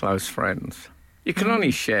many close friends. You can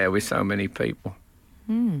only share with so many people.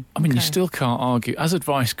 I mean, you still can't argue. As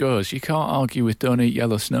advice goes, you can't argue with don't eat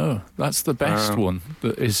yellow snow. That's the best one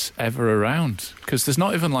that is ever around. Because there's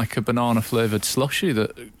not even like a banana-flavoured slushy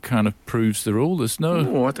that kind of proves the rule. There's no...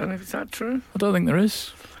 Oh, I don't know if it's that true. I don't think there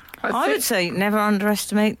is. I would say never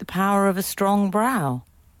underestimate the power of a strong brow.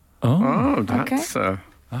 Oh, that's... That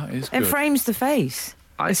is good. It frames the face.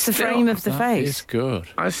 It's the still- frame of the That face. is good.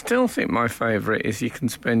 I still think my favourite is you can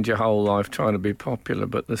spend your whole life trying to be popular,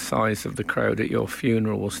 but the size of the crowd at your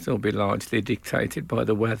funeral will still be largely dictated by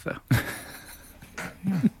the weather.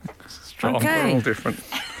 Strong. Okay. We're all different.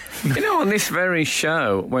 On this very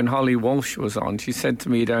show, when Holly Walsh was on, she said to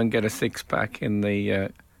me, "You don't get a 6-pack in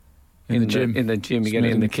the gym. In the gym, you It's get it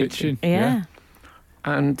made in the kitchen." Yeah.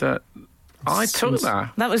 And I took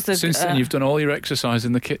that. That was the... Since then, you've done all your exercise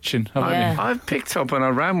in the kitchen, haven't Yeah. you? I've picked up and I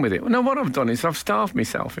ran with it. No, what I've done is I've starved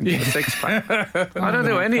myself into a 6-pack. I don't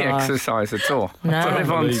do any God. exercise at all. No. I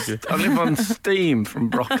believe you. live on steam from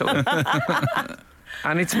broccoli.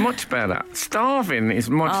 And it's much better. Starving is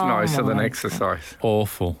much nicer than my exercise.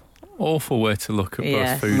 Awful way to look at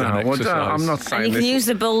Yes. both food No, and well, exercise. I'm not And saying you can this. use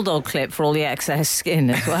the bulldog clip for all the excess skin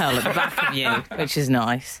as well at the back of you, which is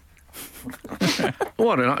nice.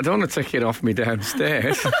 What? I don't want to take it off me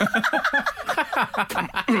downstairs.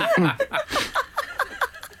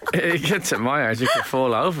 It gets at my age, you can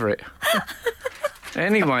fall over it.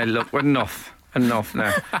 Anyway, look, enough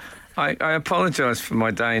now. I apologise for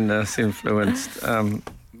my day nurse-influenced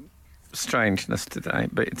strangeness today,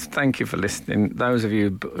 but thank you for listening. Those of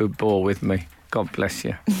you who bore with me, God bless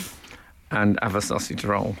you, and have a sausage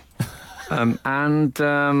roll.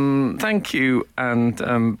 Thank you,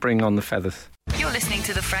 and bring on the feathers. You're listening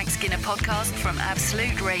to the Frank Skinner podcast from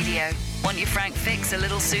Absolute Radio. Want your Frank fix a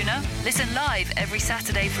little sooner? Listen live every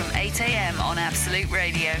Saturday from 8 a.m. on Absolute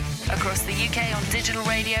Radio. Across the UK on digital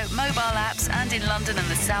radio, mobile apps, and in London and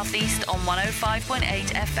the South East on 105.8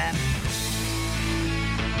 FM.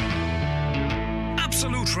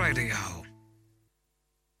 Absolute Radio.